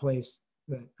be in a place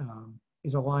that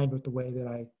is aligned with the way that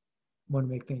I want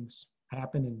to make things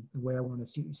happen and the way I want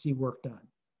to see work done.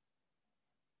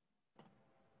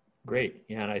 Great.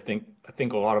 Yeah, and I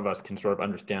think a lot of us can sort of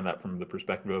understand that from the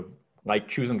perspective of like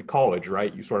choosing a college,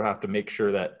 right? You sort of have to make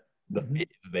sure that the fit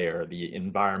is there, the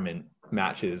environment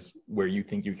matches where you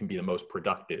think you can be the most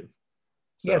productive.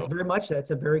 So, yeah, it's very much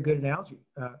that's a very good analogy.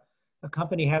 A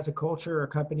company has a culture, a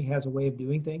company has a way of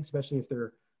doing things, especially if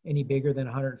they're any bigger than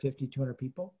 150, 200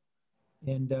 people,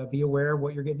 and be aware of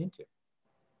what you're getting into,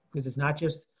 because it's not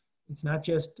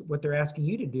just what they're asking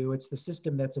you to do, it's the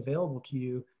system that's available to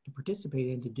you to participate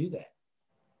in to do that,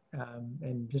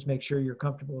 and just make sure you're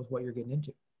comfortable with what you're getting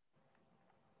into.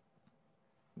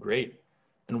 Great.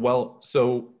 And well,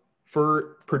 so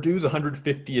for Purdue's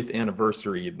 150th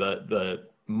anniversary, the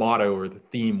motto or the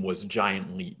theme was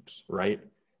Giant Leaps, right?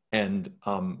 And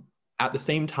at the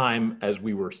same time as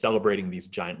we were celebrating these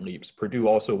giant leaps, Purdue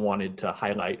also wanted to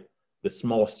highlight the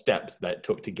small steps that it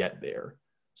took to get there.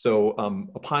 So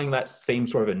applying that same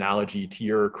sort of analogy to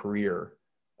your career,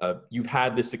 you've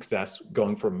had this success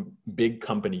going from big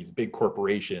companies, big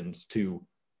corporations, to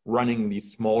running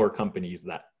these smaller companies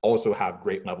that also have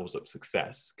great levels of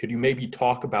success. Could you maybe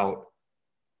talk about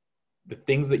the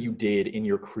things that you did in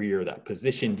your career that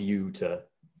positioned you to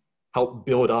help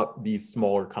build up these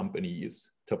smaller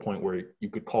companies to a point where you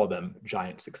could call them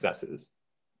giant successes?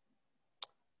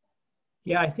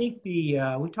 Yeah, I think we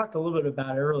talked a little bit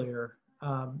about it earlier.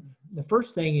 The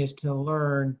first thing is to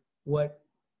learn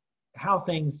how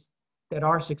things that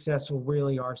are successful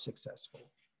really are successful.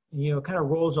 And, it kind of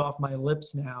rolls off my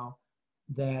lips now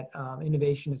that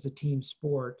innovation is a team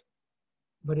sport,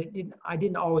 but I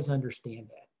didn't always understand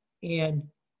that. And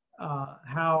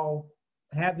how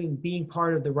being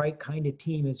part of the right kind of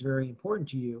team is very important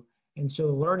to you. And so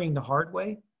learning the hard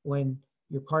way when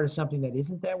you're part of something that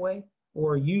isn't that way,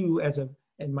 or you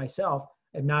and myself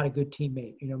am not a good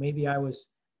teammate. Maybe I was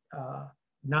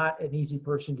not an easy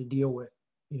person to deal with,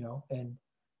 and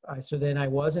so then I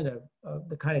wasn't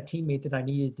the kind of teammate that I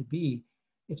needed to be.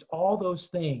 It's all those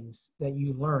things that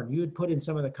you learn. You had put in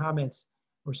some of the comments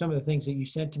or some of the things that you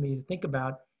sent to me to think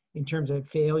about in terms of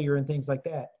failure and things like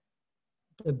that.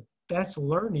 The best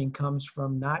learning comes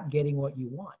from not getting what you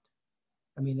want.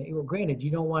 I mean, granted, you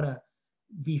don't want to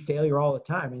be failure all the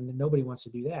time, and nobody wants to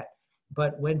do that.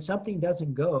 But when something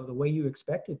doesn't go the way you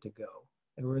expect it to go,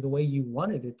 or the way you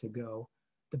wanted it to go,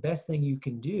 the best thing you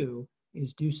can do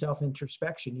is do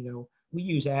self-introspection. You know, we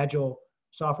use Agile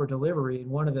software delivery, and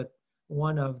one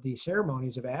of the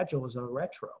ceremonies of Agile is a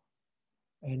retro.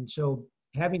 And so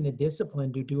having the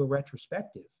discipline to do a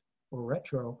retrospective or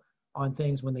retro on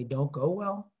things when they don't go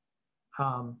well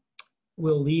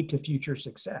will lead to future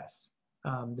success.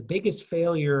 The biggest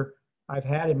failure I've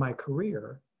had in my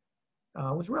career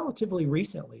was relatively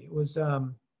recently. It was,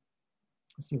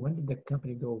 let's see, when did the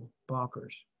company go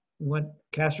bonkers? We went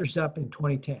casters up in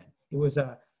 2010.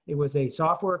 It was a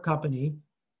software company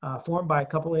formed by a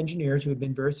couple engineers who had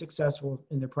been very successful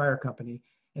in their prior company,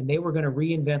 and they were going to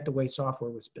reinvent the way software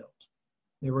was built.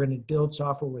 They were going to build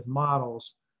software with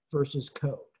models versus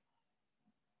code.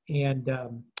 And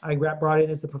I got brought in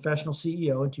as the professional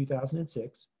CEO in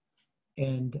 2006,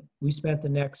 and we spent the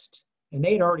next, and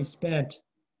they'd already spent,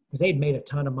 because they'd made a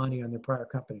ton of money on their prior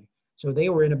company. So they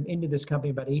were into this company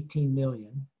about 18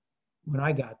 million when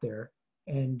I got there,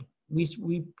 and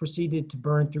we proceeded to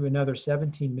burn through another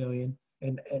 17 million.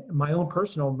 And my own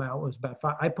personal amount was about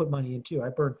I put money in too. I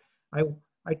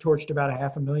torched about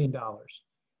 $500,000.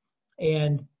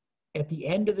 And at the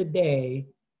end of the day,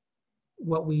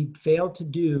 what we failed to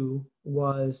do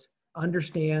was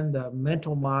understand the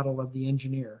mental model of the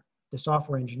engineer, the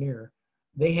software engineer.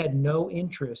 They had no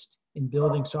interest in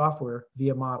building software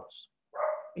via models.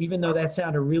 Even though that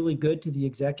sounded really good to the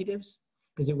executives,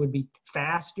 because it would be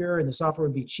faster and the software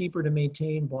would be cheaper to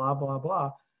maintain, blah, blah,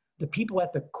 blah. The people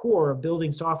at the core of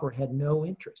building software had no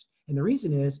interest. And the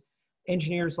reason is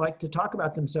engineers like to talk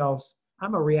about themselves.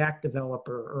 I'm a React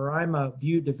developer, or I'm a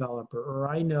Vue developer, or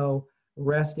I know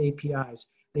REST APIs.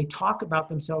 They talk about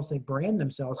themselves, they brand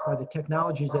themselves by the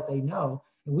technologies that they know.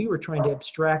 And we were trying to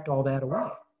abstract all that away.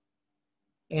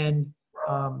 And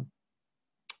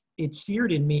it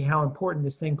seared in me how important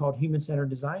this thing called human-centered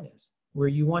design is, where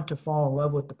you want to fall in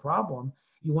love with the problem.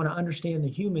 You want to understand the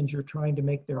humans you're trying to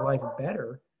make their life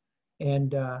better.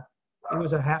 And it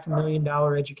was a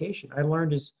 $500,000 education. I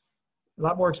learned is a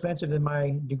lot more expensive than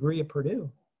my degree at Purdue.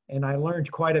 And I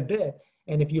learned quite a bit.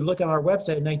 And if you look on our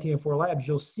website at 1904 Labs,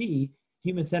 you'll see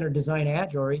human-centered design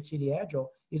Agile, or HCD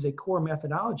Agile, is a core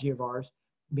methodology of ours,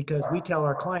 because we tell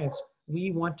our clients,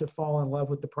 we want to fall in love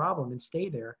with the problem and stay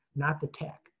there, not the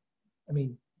tech. I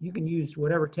mean, you can use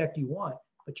whatever tech you want,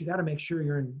 but you got to make sure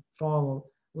you're fall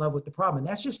in love with the problem. And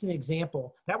that's just an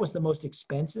example. That was the most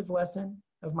expensive lesson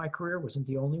of my career, wasn't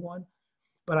the only one.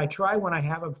 But I try, when I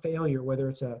have a failure, whether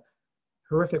it's a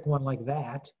horrific one like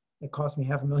that cost me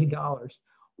 $500,000,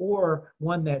 or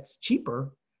one that's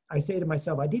cheaper, I say to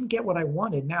myself, I didn't get what I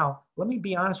wanted. Now, let me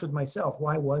be honest with myself.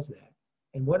 Why was that?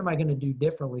 And what am I going to do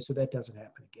differently so that doesn't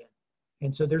happen again?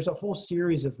 And so there's a whole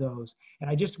series of those. And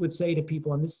I just would say to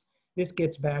people, and this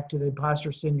gets back to the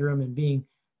imposter syndrome and being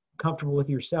comfortable with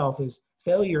yourself, is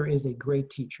failure is a great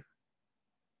teacher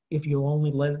if you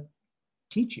only let it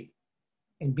teach you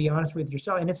and be honest with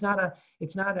yourself. And it's not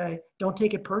a don't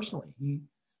take it personally.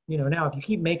 You know, now if you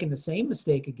keep making the same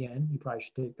mistake again, you probably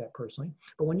should take that personally.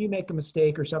 But when you make a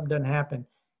mistake or something doesn't happen,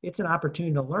 it's an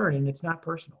opportunity to learn, and it's not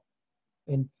personal.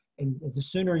 And the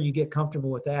sooner you get comfortable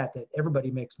with that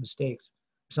everybody makes mistakes,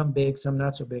 some big, some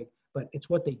not so big, but it's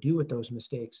what they do with those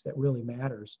mistakes that really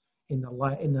matters in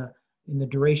the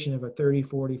duration of a 30,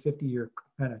 40, 50-year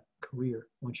kind of career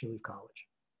once you leave college.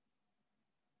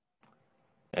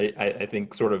 I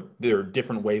think sort of there are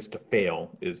different ways to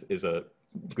fail is a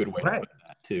good way to put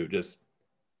that too. Just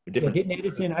different. Yeah, didn't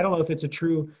Edison, I don't know if it's a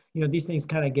true, these things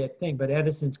kind of get thing, but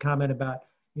Edison's comment about,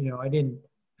 I didn't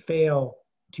fail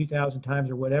 2,000 times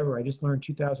or whatever. I just learned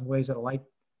 2,000 ways that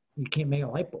you can't make a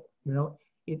light bulb.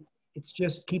 It's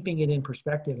just keeping it in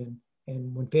perspective.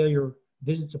 And when failure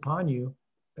visits upon you,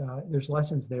 there's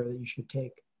lessons there that you should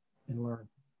take and learn.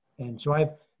 And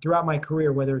so throughout my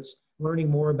career, whether it's learning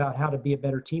more about how to be a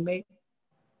better teammate,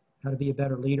 how to be a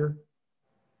better leader,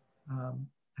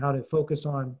 how to focus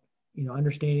on,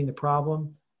 understanding the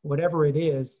problem, whatever it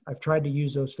is, I've tried to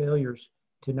use those failures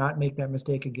to not make that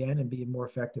mistake again and be more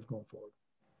effective going forward.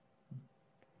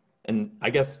 And I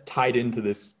guess tied into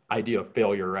this idea of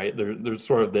failure, right? There's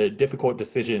sort of the difficult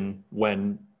decision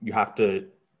when you have to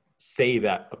say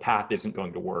that a path isn't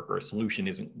going to work or a solution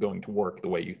isn't going to work the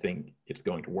way you think it's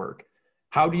going to work.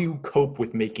 How do you cope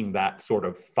with making that sort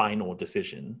of final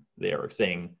decision there of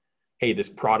saying, hey, this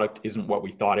product isn't what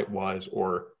we thought it was,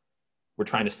 or we're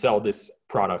trying to sell this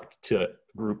product to a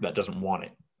group that doesn't want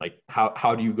it? Like,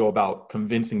 how do you go about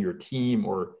convincing your team,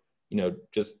 or,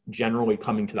 just generally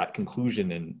coming to that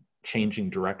conclusion and changing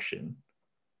direction?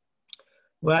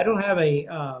 Well, I don't have a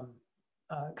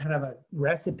kind of a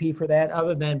recipe for that,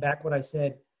 other than back what I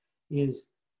said is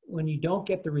when you don't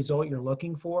get the result you're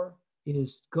looking for,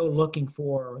 is go looking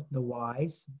for the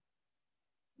whys,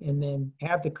 and then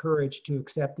have the courage to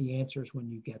accept the answers when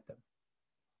you get them.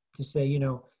 To say, you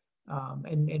know,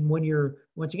 and when you're,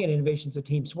 once again, innovation's a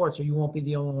team sport, so you won't be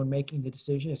the only one making the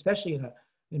decision, especially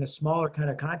in a smaller kind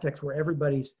of context where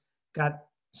everybody's got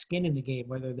skin in the game,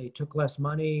 whether they took less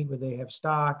money, whether they have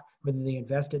stock, whether they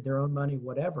invested their own money,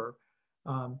 whatever.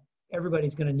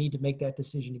 Everybody's going to need to make that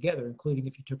decision together, including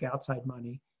if you took outside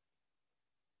money.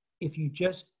 If you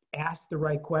just ask the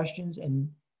right questions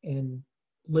and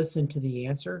listen to the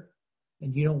answer,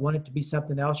 and you don't want it to be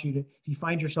something else, if you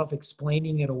find yourself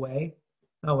explaining it away,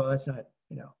 oh, well, that's not,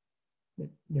 you know,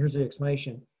 here's the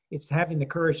explanation. It's having the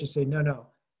courage to say, no,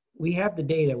 we have the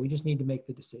data, we just need to make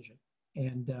the decision.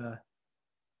 And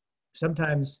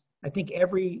sometimes I think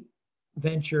every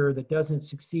venture that doesn't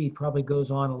succeed probably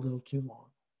goes on a little too long.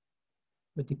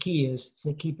 But the key is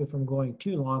to keep it from going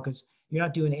too long, because you're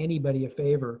not doing anybody a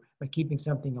favor by keeping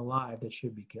something alive that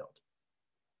should be killed.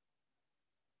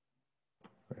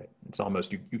 Right. It's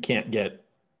almost, you can't get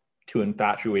too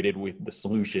infatuated with the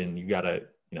solution. You got to,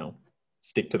 you know,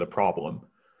 stick to the problem.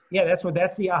 Yeah,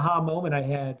 that's the aha moment I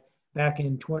had back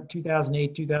in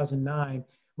 2008, 2009,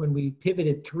 when we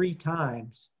pivoted 3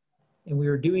 times and we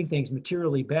were doing things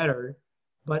materially better,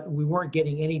 but we weren't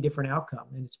getting any different outcome.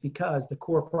 And it's because the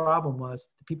core problem was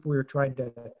the people we were trying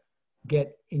to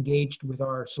get engaged with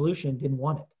our solution didn't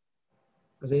want it,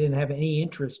 because they didn't have any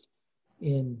interest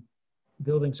in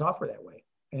building software that way.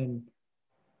 And,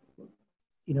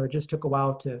 you know, it just took a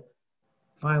while to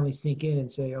finally sink in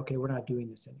and say, okay, we're not doing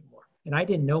this anymore. And I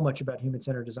didn't know much about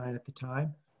human-centered design at the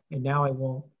time. And now I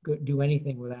won't do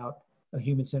anything without a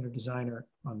human-centered designer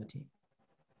on the team.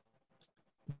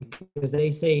 Because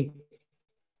they say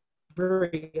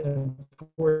very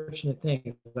unfortunate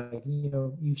things, like, you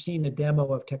know, you've seen a demo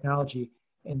of technology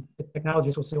and the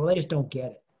technologists will say, well, they just don't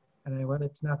get it. And I well,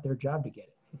 it's not their job to get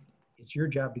it. It's your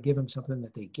job to give them something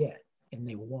that they get and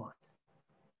they want.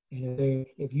 And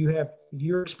if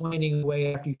you're explaining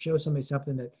away after you show somebody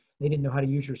something that they didn't know how to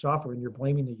use your software and you're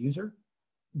blaming the user,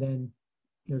 then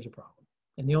there's a problem.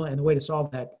 And the way to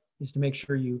solve that is to make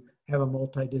sure you have a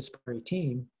multidisciplinary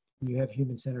team and you have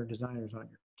human-centered designers on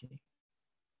your team.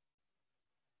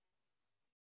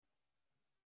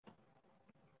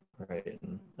 Right.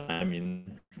 I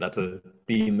mean, that's a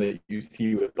theme that you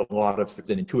see with a lot of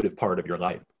an intuitive part of your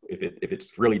life. If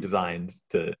it's really designed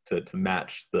to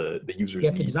match the user's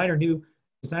needs. The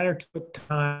designer took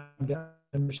time to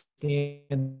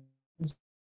understand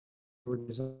we're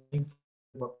designing for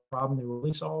what problem they were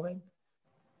really solving.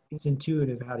 It's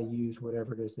intuitive how to use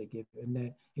whatever it is they give you.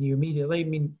 And you immediately, I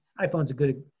mean, iPhone's a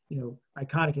good, you know,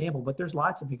 iconic example, but there's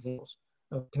lots of examples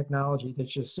of technology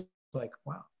that's just like,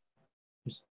 wow,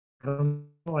 I don't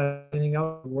know anything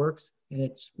else works and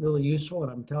it's really useful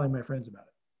and I'm telling my friends about it.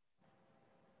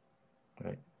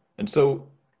 Right. And so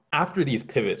after these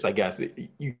pivots, I guess,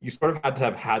 you sort of had to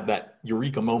have had that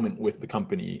eureka moment with the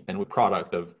company and with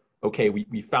product of, okay,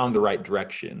 we found the right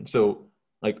direction. So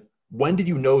like, when did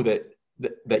you know that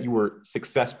you were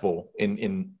successful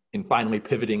in finally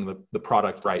pivoting the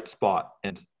product right spot?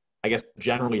 And I guess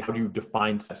generally, how do you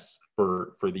define success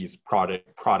for these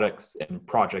products and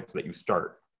projects that you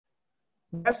start?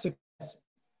 That's success.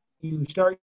 You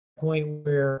start at a point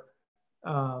where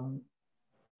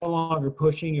no longer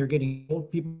pushing, you're getting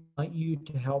old people want you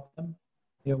to help them,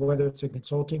 you know, whether it's a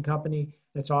consulting company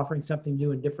that's offering something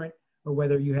new and different, or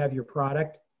whether you have your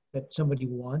product that somebody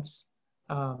wants.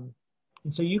 And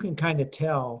so you can kind of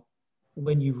tell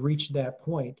when you've reached that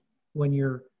point, when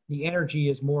the energy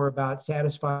is more about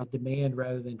satisfying the demand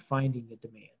rather than finding the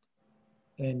demand.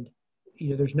 And, you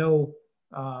know, there's no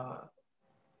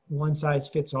one size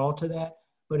fits all to that,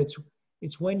 but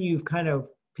it's when you've kind of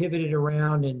pivoted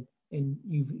around and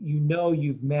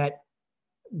you've met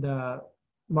the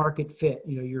market fit.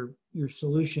 You know, your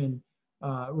solution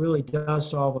really does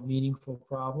solve a meaningful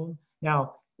problem.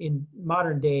 Now, in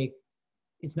modern day,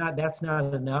 that's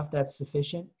not enough. That's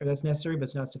sufficient, or that's necessary, but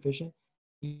it's not sufficient.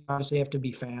 You obviously have to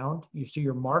be found. So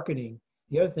your marketing.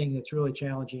 The other thing that's really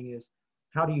challenging is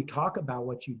how do you talk about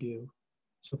what you do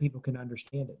so people can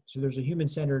understand it. So there's a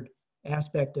human-centered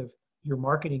aspect of your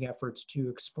marketing efforts to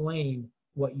explain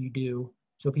what you do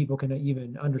so people can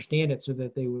even understand it so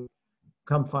that they would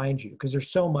come find you. Because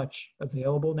there's so much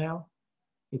available now.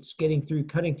 It's cutting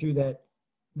through the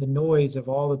noise of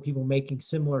all the people making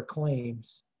similar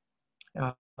claims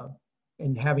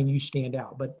and having you stand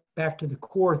out. But back to the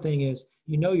core thing is,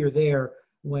 you know, you're there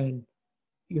when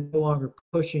you're no longer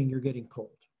pushing, you're getting pulled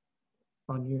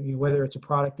on your, whether it's a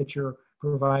product that you're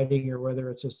providing or whether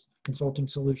it's a consulting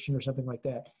solution or something like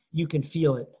that. You can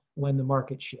feel it when the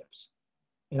market shifts.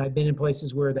 And I've been in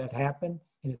places where that happened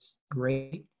and it's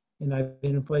great. And I've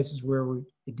been in places where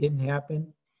it didn't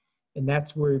happen. And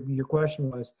that's where your question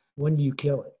was, when do you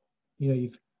kill it? You know, you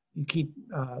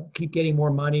keep getting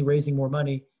more money, raising more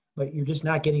money, but you're just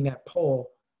not getting that pull.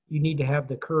 You need to have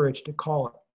the courage to call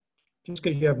it. Just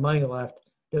because you have money left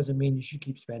doesn't mean you should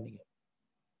keep spending it.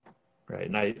 Right,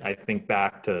 and I think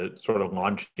back to sort of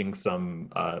launching some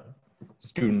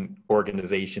student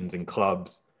organizations and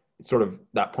clubs. It's sort of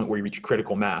that point where you reach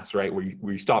critical mass, right? Where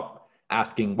you stop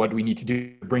asking, what do we need to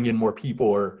do to bring in more people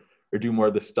or do more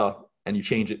of this stuff? And you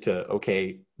change it to,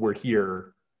 okay, we're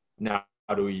here. Now,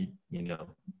 how do we,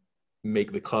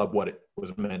 make the club what it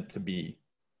was meant to be?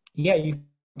 Yeah, you can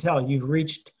tell you've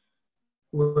reached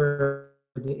where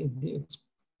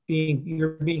you're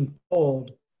being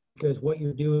pulled because what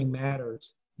you're doing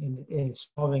matters and it's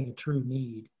solving a true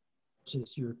need. It's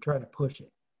just you're trying to push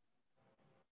it.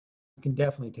 You can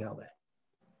definitely tell that.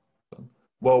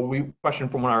 Well, we question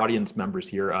from one of our audience members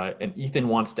here, and Ethan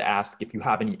wants to ask if you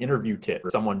have any interview tips for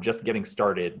someone just getting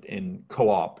started in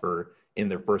co-op or in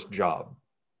their first job.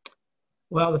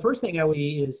 Well, the first thing I would say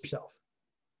is yourself,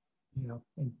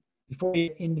 and before you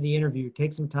get into the interview,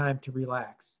 take some time to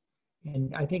relax.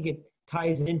 And I think it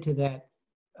ties into that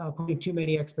putting too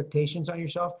many expectations on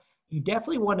yourself. You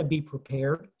definitely want to be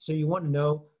prepared. So you want to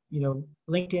know,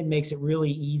 LinkedIn makes it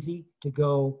really easy to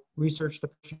go research the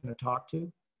person you're going to talk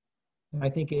to. And I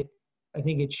think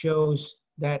it shows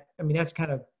that, that's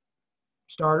kind of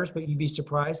starters, but you'd be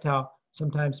surprised how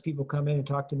sometimes people come in and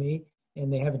talk to me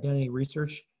and they haven't done any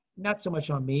research, not so much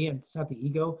on me, and it's not the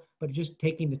ego, but just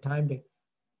taking the time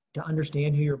to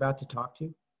understand who you're about to talk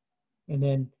to. And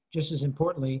then just as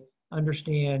importantly,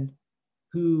 understand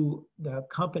who the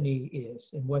company is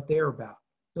and what they're about.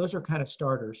 Those are kind of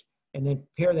starters. And then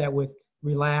pair that with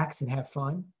relax and have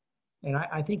fun. And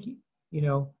I think,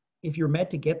 if you're meant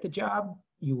to get the job,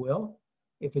 you will,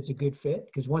 if it's a good fit.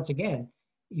 Because once again,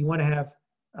 you want to have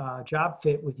a job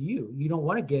fit with you. You don't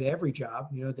want to get every job.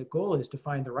 The goal is to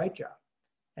find the right job.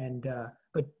 And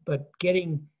but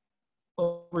getting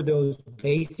over those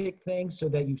basic things so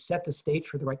that you set the stage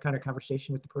for the right kind of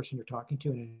conversation with the person you're talking to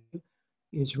and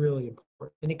is really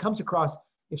important. And it comes across,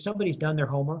 if somebody's done their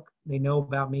homework, they know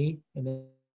about me and they know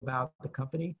about the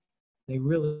company, they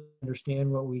really understand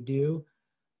what we do.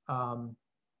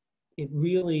 It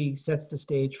really sets the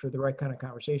stage for the right kind of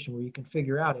conversation where you can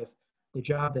figure out if the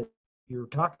job that you're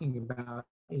talking about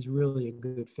is really a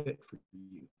good fit for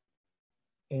you.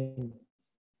 And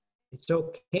it's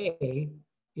okay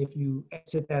if you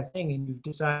exit that thing and you've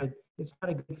decided it's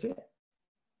not a good fit.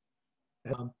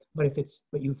 But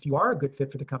if you are a good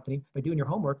fit for the company by doing your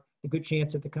homework, the good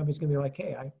chance that the company's going to be like,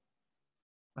 hey,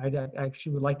 I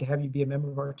actually would like to have you be a member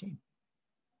of our team.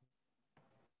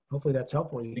 Hopefully that's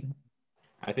helpful, Ethan.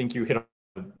 I think you hit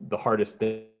on the hardest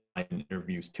thing in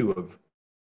interviews too, of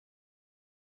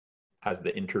as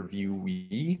the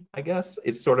interviewee, I guess.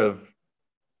 It's sort of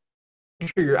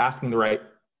make sure you're asking the right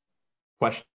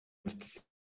questions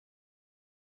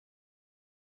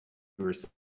to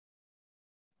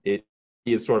it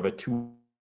is sort of a tool.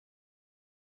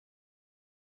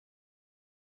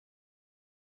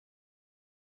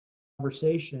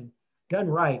 Conversation done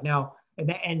right. Now,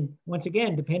 and once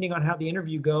again, depending on how the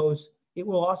interview goes, it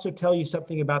will also tell you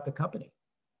something about the company.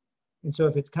 And so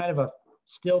if it's kind of a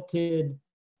stilted,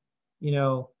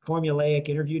 formulaic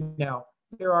interview, now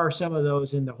there are some of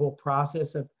those in the whole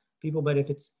process of people, but if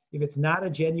it's not a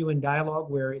genuine dialogue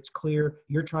where it's clear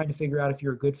you're trying to figure out if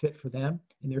you're a good fit for them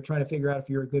and they're trying to figure out if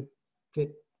you're a good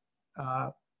fit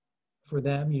for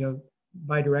them,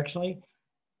 bidirectionally,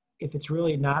 if it's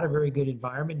really not a very good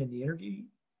environment in the interview,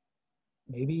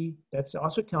 maybe that's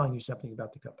also telling you something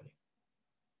about the company.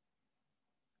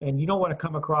 And you don't want to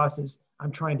come across as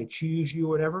I'm trying to choose you or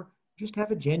whatever. Just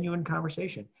have a genuine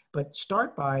conversation. But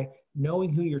start by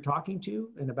knowing who you're talking to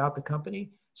and about the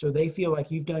company so they feel like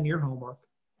you've done your homework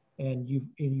and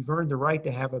you've earned the right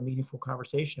to have a meaningful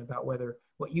conversation about whether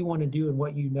what you want to do and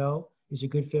what you know is a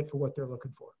good fit for what they're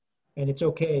looking for. And it's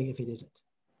okay if it isn't.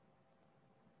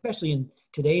 Especially in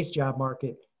today's job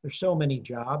market, there's so many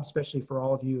jobs, especially for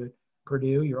all of you at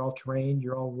Purdue. You're all trained,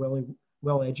 you're all really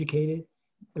well educated.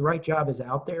 The right job is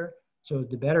out there. So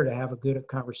the better to have a good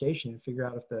conversation and figure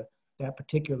out if that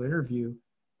particular interview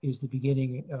is the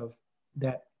beginning of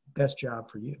that best job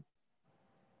for you.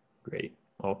 Great.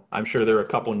 Well, I'm sure there are a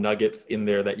couple nuggets in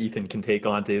there that Ethan can take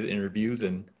on to his interviews.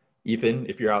 And Ethan,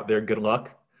 if you're out there, good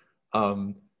luck.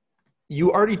 you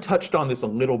already touched on this a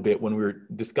little bit when we were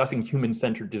discussing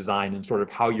human-centered design and sort of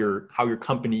how your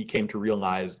company came to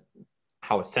realize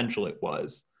how essential it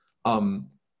was.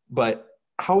 But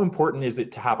how important is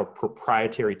it to have a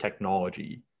proprietary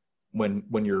technology when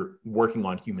you're working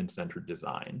on human-centered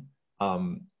design?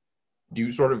 Do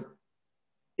you sort of,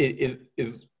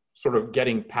 is sort of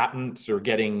getting patents or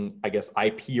getting, I guess,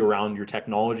 IP around your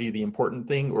technology the important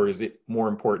thing, or is it more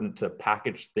important to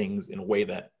package things in a way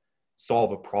that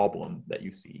solve a problem that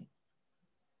you see?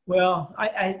 Well,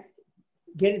 I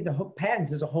get it. The whole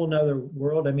patents is a whole nother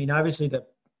world. I mean, obviously the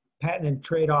Patent and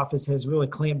Trade Office has really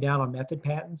clamped down on method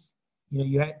patents. You know,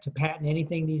 you have to patent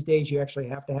anything these days, you actually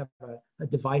have to have a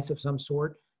device of some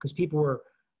sort, because people were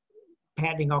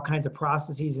patenting all kinds of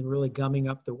processes and really gumming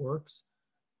up the works.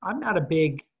 I'm not a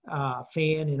big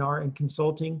fan in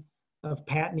consulting of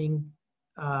patenting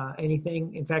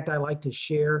anything. In fact, I like to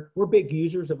share. We're big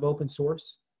users of open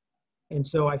source. And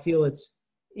so I feel it's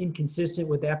inconsistent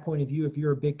with that point of view. If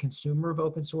you're a big consumer of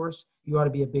open source, you ought to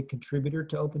be a big contributor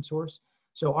to open source.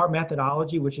 So our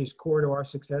methodology, which is core to our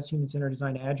success, human-centered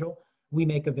design, Agile, we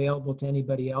make available to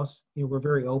anybody else. You know, we're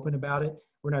very open about it.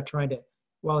 We're not trying to,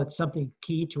 while it's something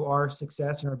key to our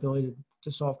success and our ability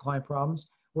to solve client problems,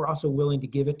 we're also willing to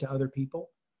give it to other people,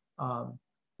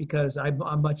 because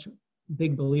I'm much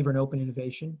big believer in open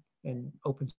innovation and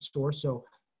open source. So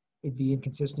it'd be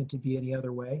inconsistent to be any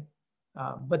other way.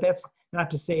 But that's not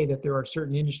to say that there are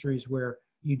certain industries where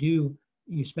you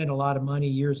spend a lot of money,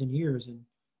 years and years, and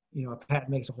you know, a patent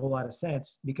makes a whole lot of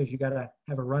sense because you got to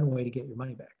have a runway to get your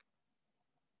money back.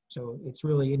 So it's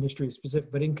really industry specific.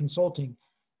 But in consulting,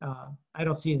 I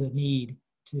don't see the need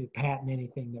to patent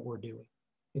anything that we're doing.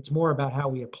 It's more about how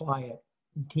we apply it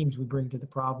and teams we bring to the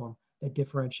problem that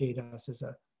differentiate us as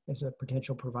a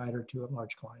potential provider to a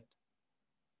large client.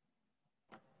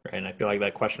 Right, and I feel like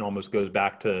that question almost goes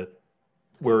back to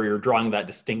where you're drawing that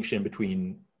distinction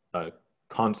between a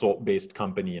consult-based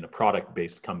company and a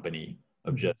product-based company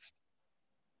of just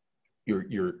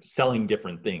you're selling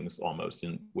different things almost.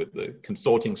 And with the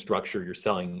consulting structure, you're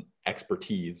selling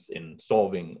expertise in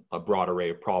solving a broad array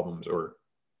of problems or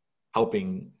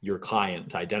helping your client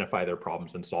to identify their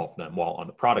problems and solve them. While on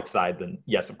the product side, then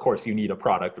yes, of course, you need a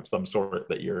product of some sort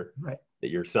that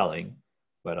you're selling.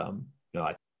 But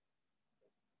no,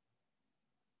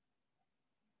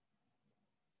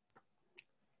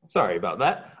 sorry about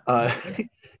that.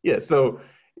 Yeah, so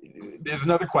there's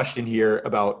another question here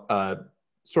about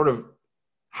sort of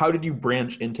how did you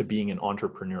branch into being an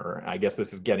entrepreneur? I guess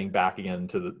this is getting back again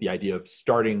to the idea of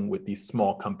starting with these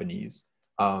small companies.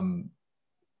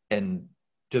 And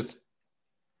just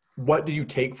what do you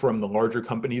take from the larger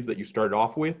companies that you started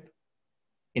off with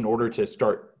in order to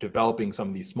start developing some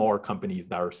of these smaller companies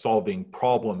that are solving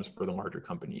problems for the larger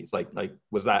companies? Like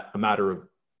was that a matter of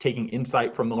taking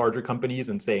insight from the larger companies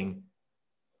and saying,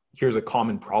 here's a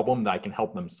common problem that I can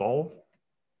help them solve?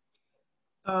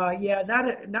 Yeah,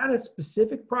 not a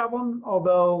specific problem,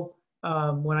 although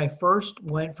when I first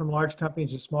went from large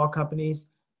companies to small companies,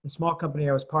 the small company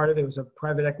I was part of, it was a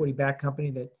private equity backed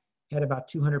company that had about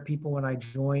 200 people when I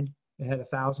joined. It had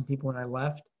 1,000 people when I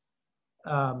left.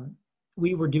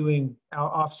 We were doing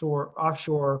offshore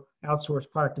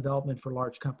outsourced product development for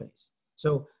large companies.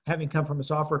 So having come from a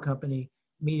software company,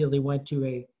 immediately went to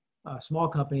a small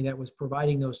company that was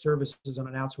providing those services on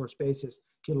an outsourced basis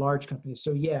to large companies.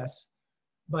 So yes,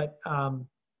 but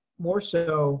more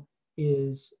so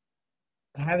is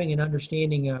having an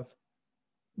understanding of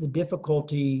the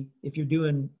difficulty. If you're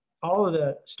doing all of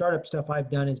the startup stuff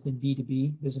I've done has been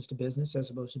B2B, business to business,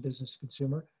 as opposed to business to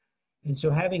consumer. And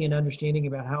so having an understanding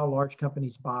about how large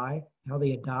companies buy, how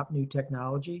they adopt new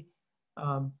technology,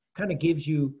 kind of gives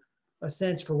you a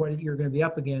sense for what you're going to be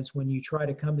up against when you try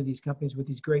to come to these companies with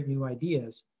these great new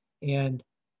ideas. And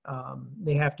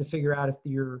they have to figure out if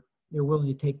they're willing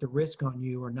to take the risk on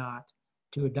you or not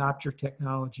to adopt your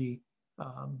technology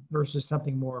versus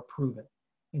something more proven.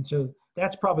 And so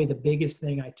that's probably the biggest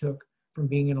thing I took from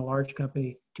being in a large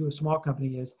company to a small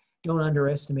company is don't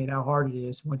underestimate how hard it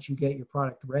is once you get your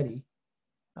product ready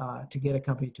to get a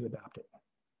company to adopt it.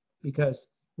 Because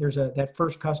that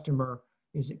first customer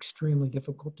is extremely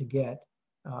difficult to get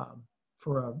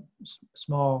for a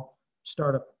small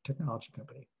startup technology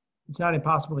company. It's not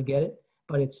impossible to get it,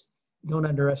 but don't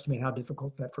underestimate how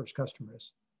difficult that first customer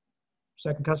is.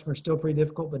 Second customer is still pretty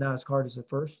difficult, but not as hard as the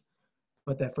first.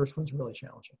 But that first one's really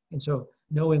challenging. And so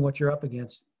knowing what you're up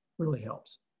against really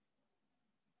helps.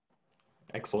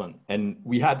 Excellent. And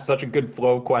we had such a good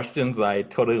flow of questions that I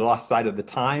totally lost sight of the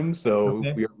time. So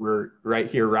okay. We're right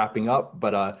here wrapping up.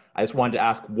 But I just wanted to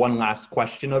ask one last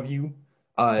question of you.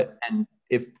 And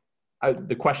if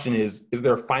the question is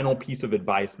there a final piece of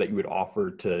advice that you would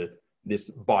offer to this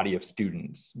body of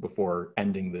students before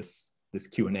ending this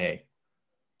Q&A?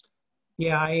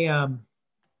 Yeah,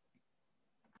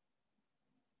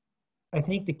 I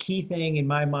think the key thing in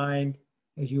my mind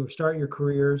as you start your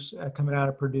careers coming out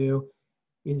of Purdue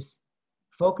is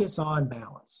focus on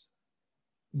balance.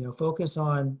 You know, focus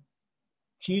on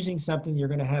choosing something you're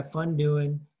going to have fun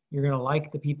doing. You're going to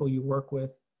like the people you work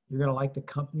with. You're going to like the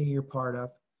company you're part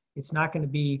of. It's not going to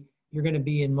be, you're going to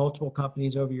be in multiple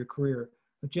companies over your career,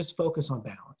 but just focus on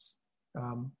balance.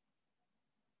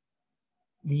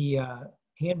 The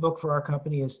handbook for our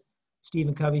company is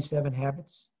Stephen Covey's 7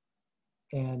 Habits.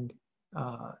 And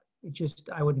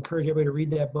I would encourage everybody to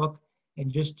read that book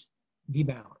and just be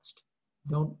balanced.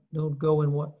 Don't go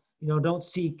in one, don't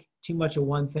seek too much of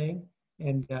one thing,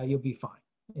 and you'll be fine.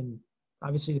 And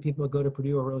obviously the people that go to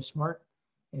Purdue are really smart.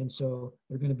 And so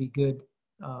they're going to be good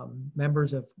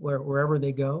members of wherever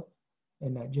they go,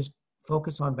 and just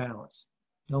focus on balance.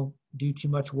 Don't do too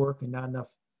much work and not enough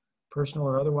personal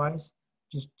or otherwise.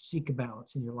 Just seek a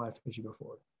balance in your life as you go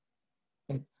forward.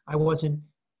 And I wasn't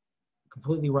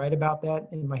completely right about that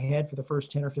in my head for the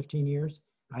first 10 or 15 years.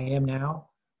 I am now,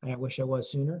 and I wish I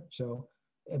was sooner. So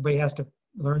everybody has to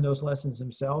learn those lessons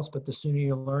themselves, but the sooner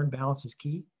you learn balance is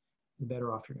key, the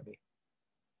better off you're going to be.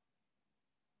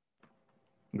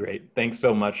 Great. Thanks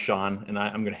so much, Sean. And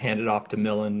I'm going to hand it off to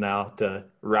Millen now to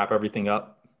wrap everything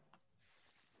up.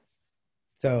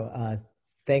 So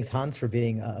thanks, Hans, for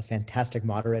being a fantastic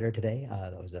moderator today.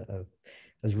 That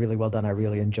was really well done. I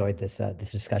really enjoyed this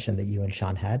discussion that you and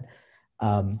Sean had.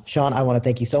 Sean, I want to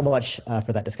thank you so much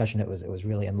for that discussion. It was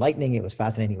really enlightening. It was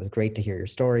fascinating. It was great to hear your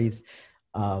stories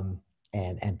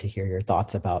and to hear your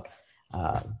thoughts about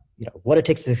what it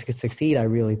takes to succeed. I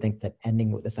really think that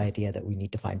ending with this idea that we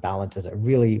need to find balance is a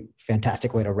really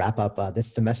fantastic way to wrap up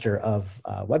this semester of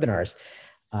webinars.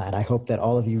 And I hope that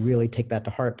all of you really take that to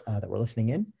heart that we're listening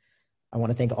in. I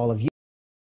want to thank all of you.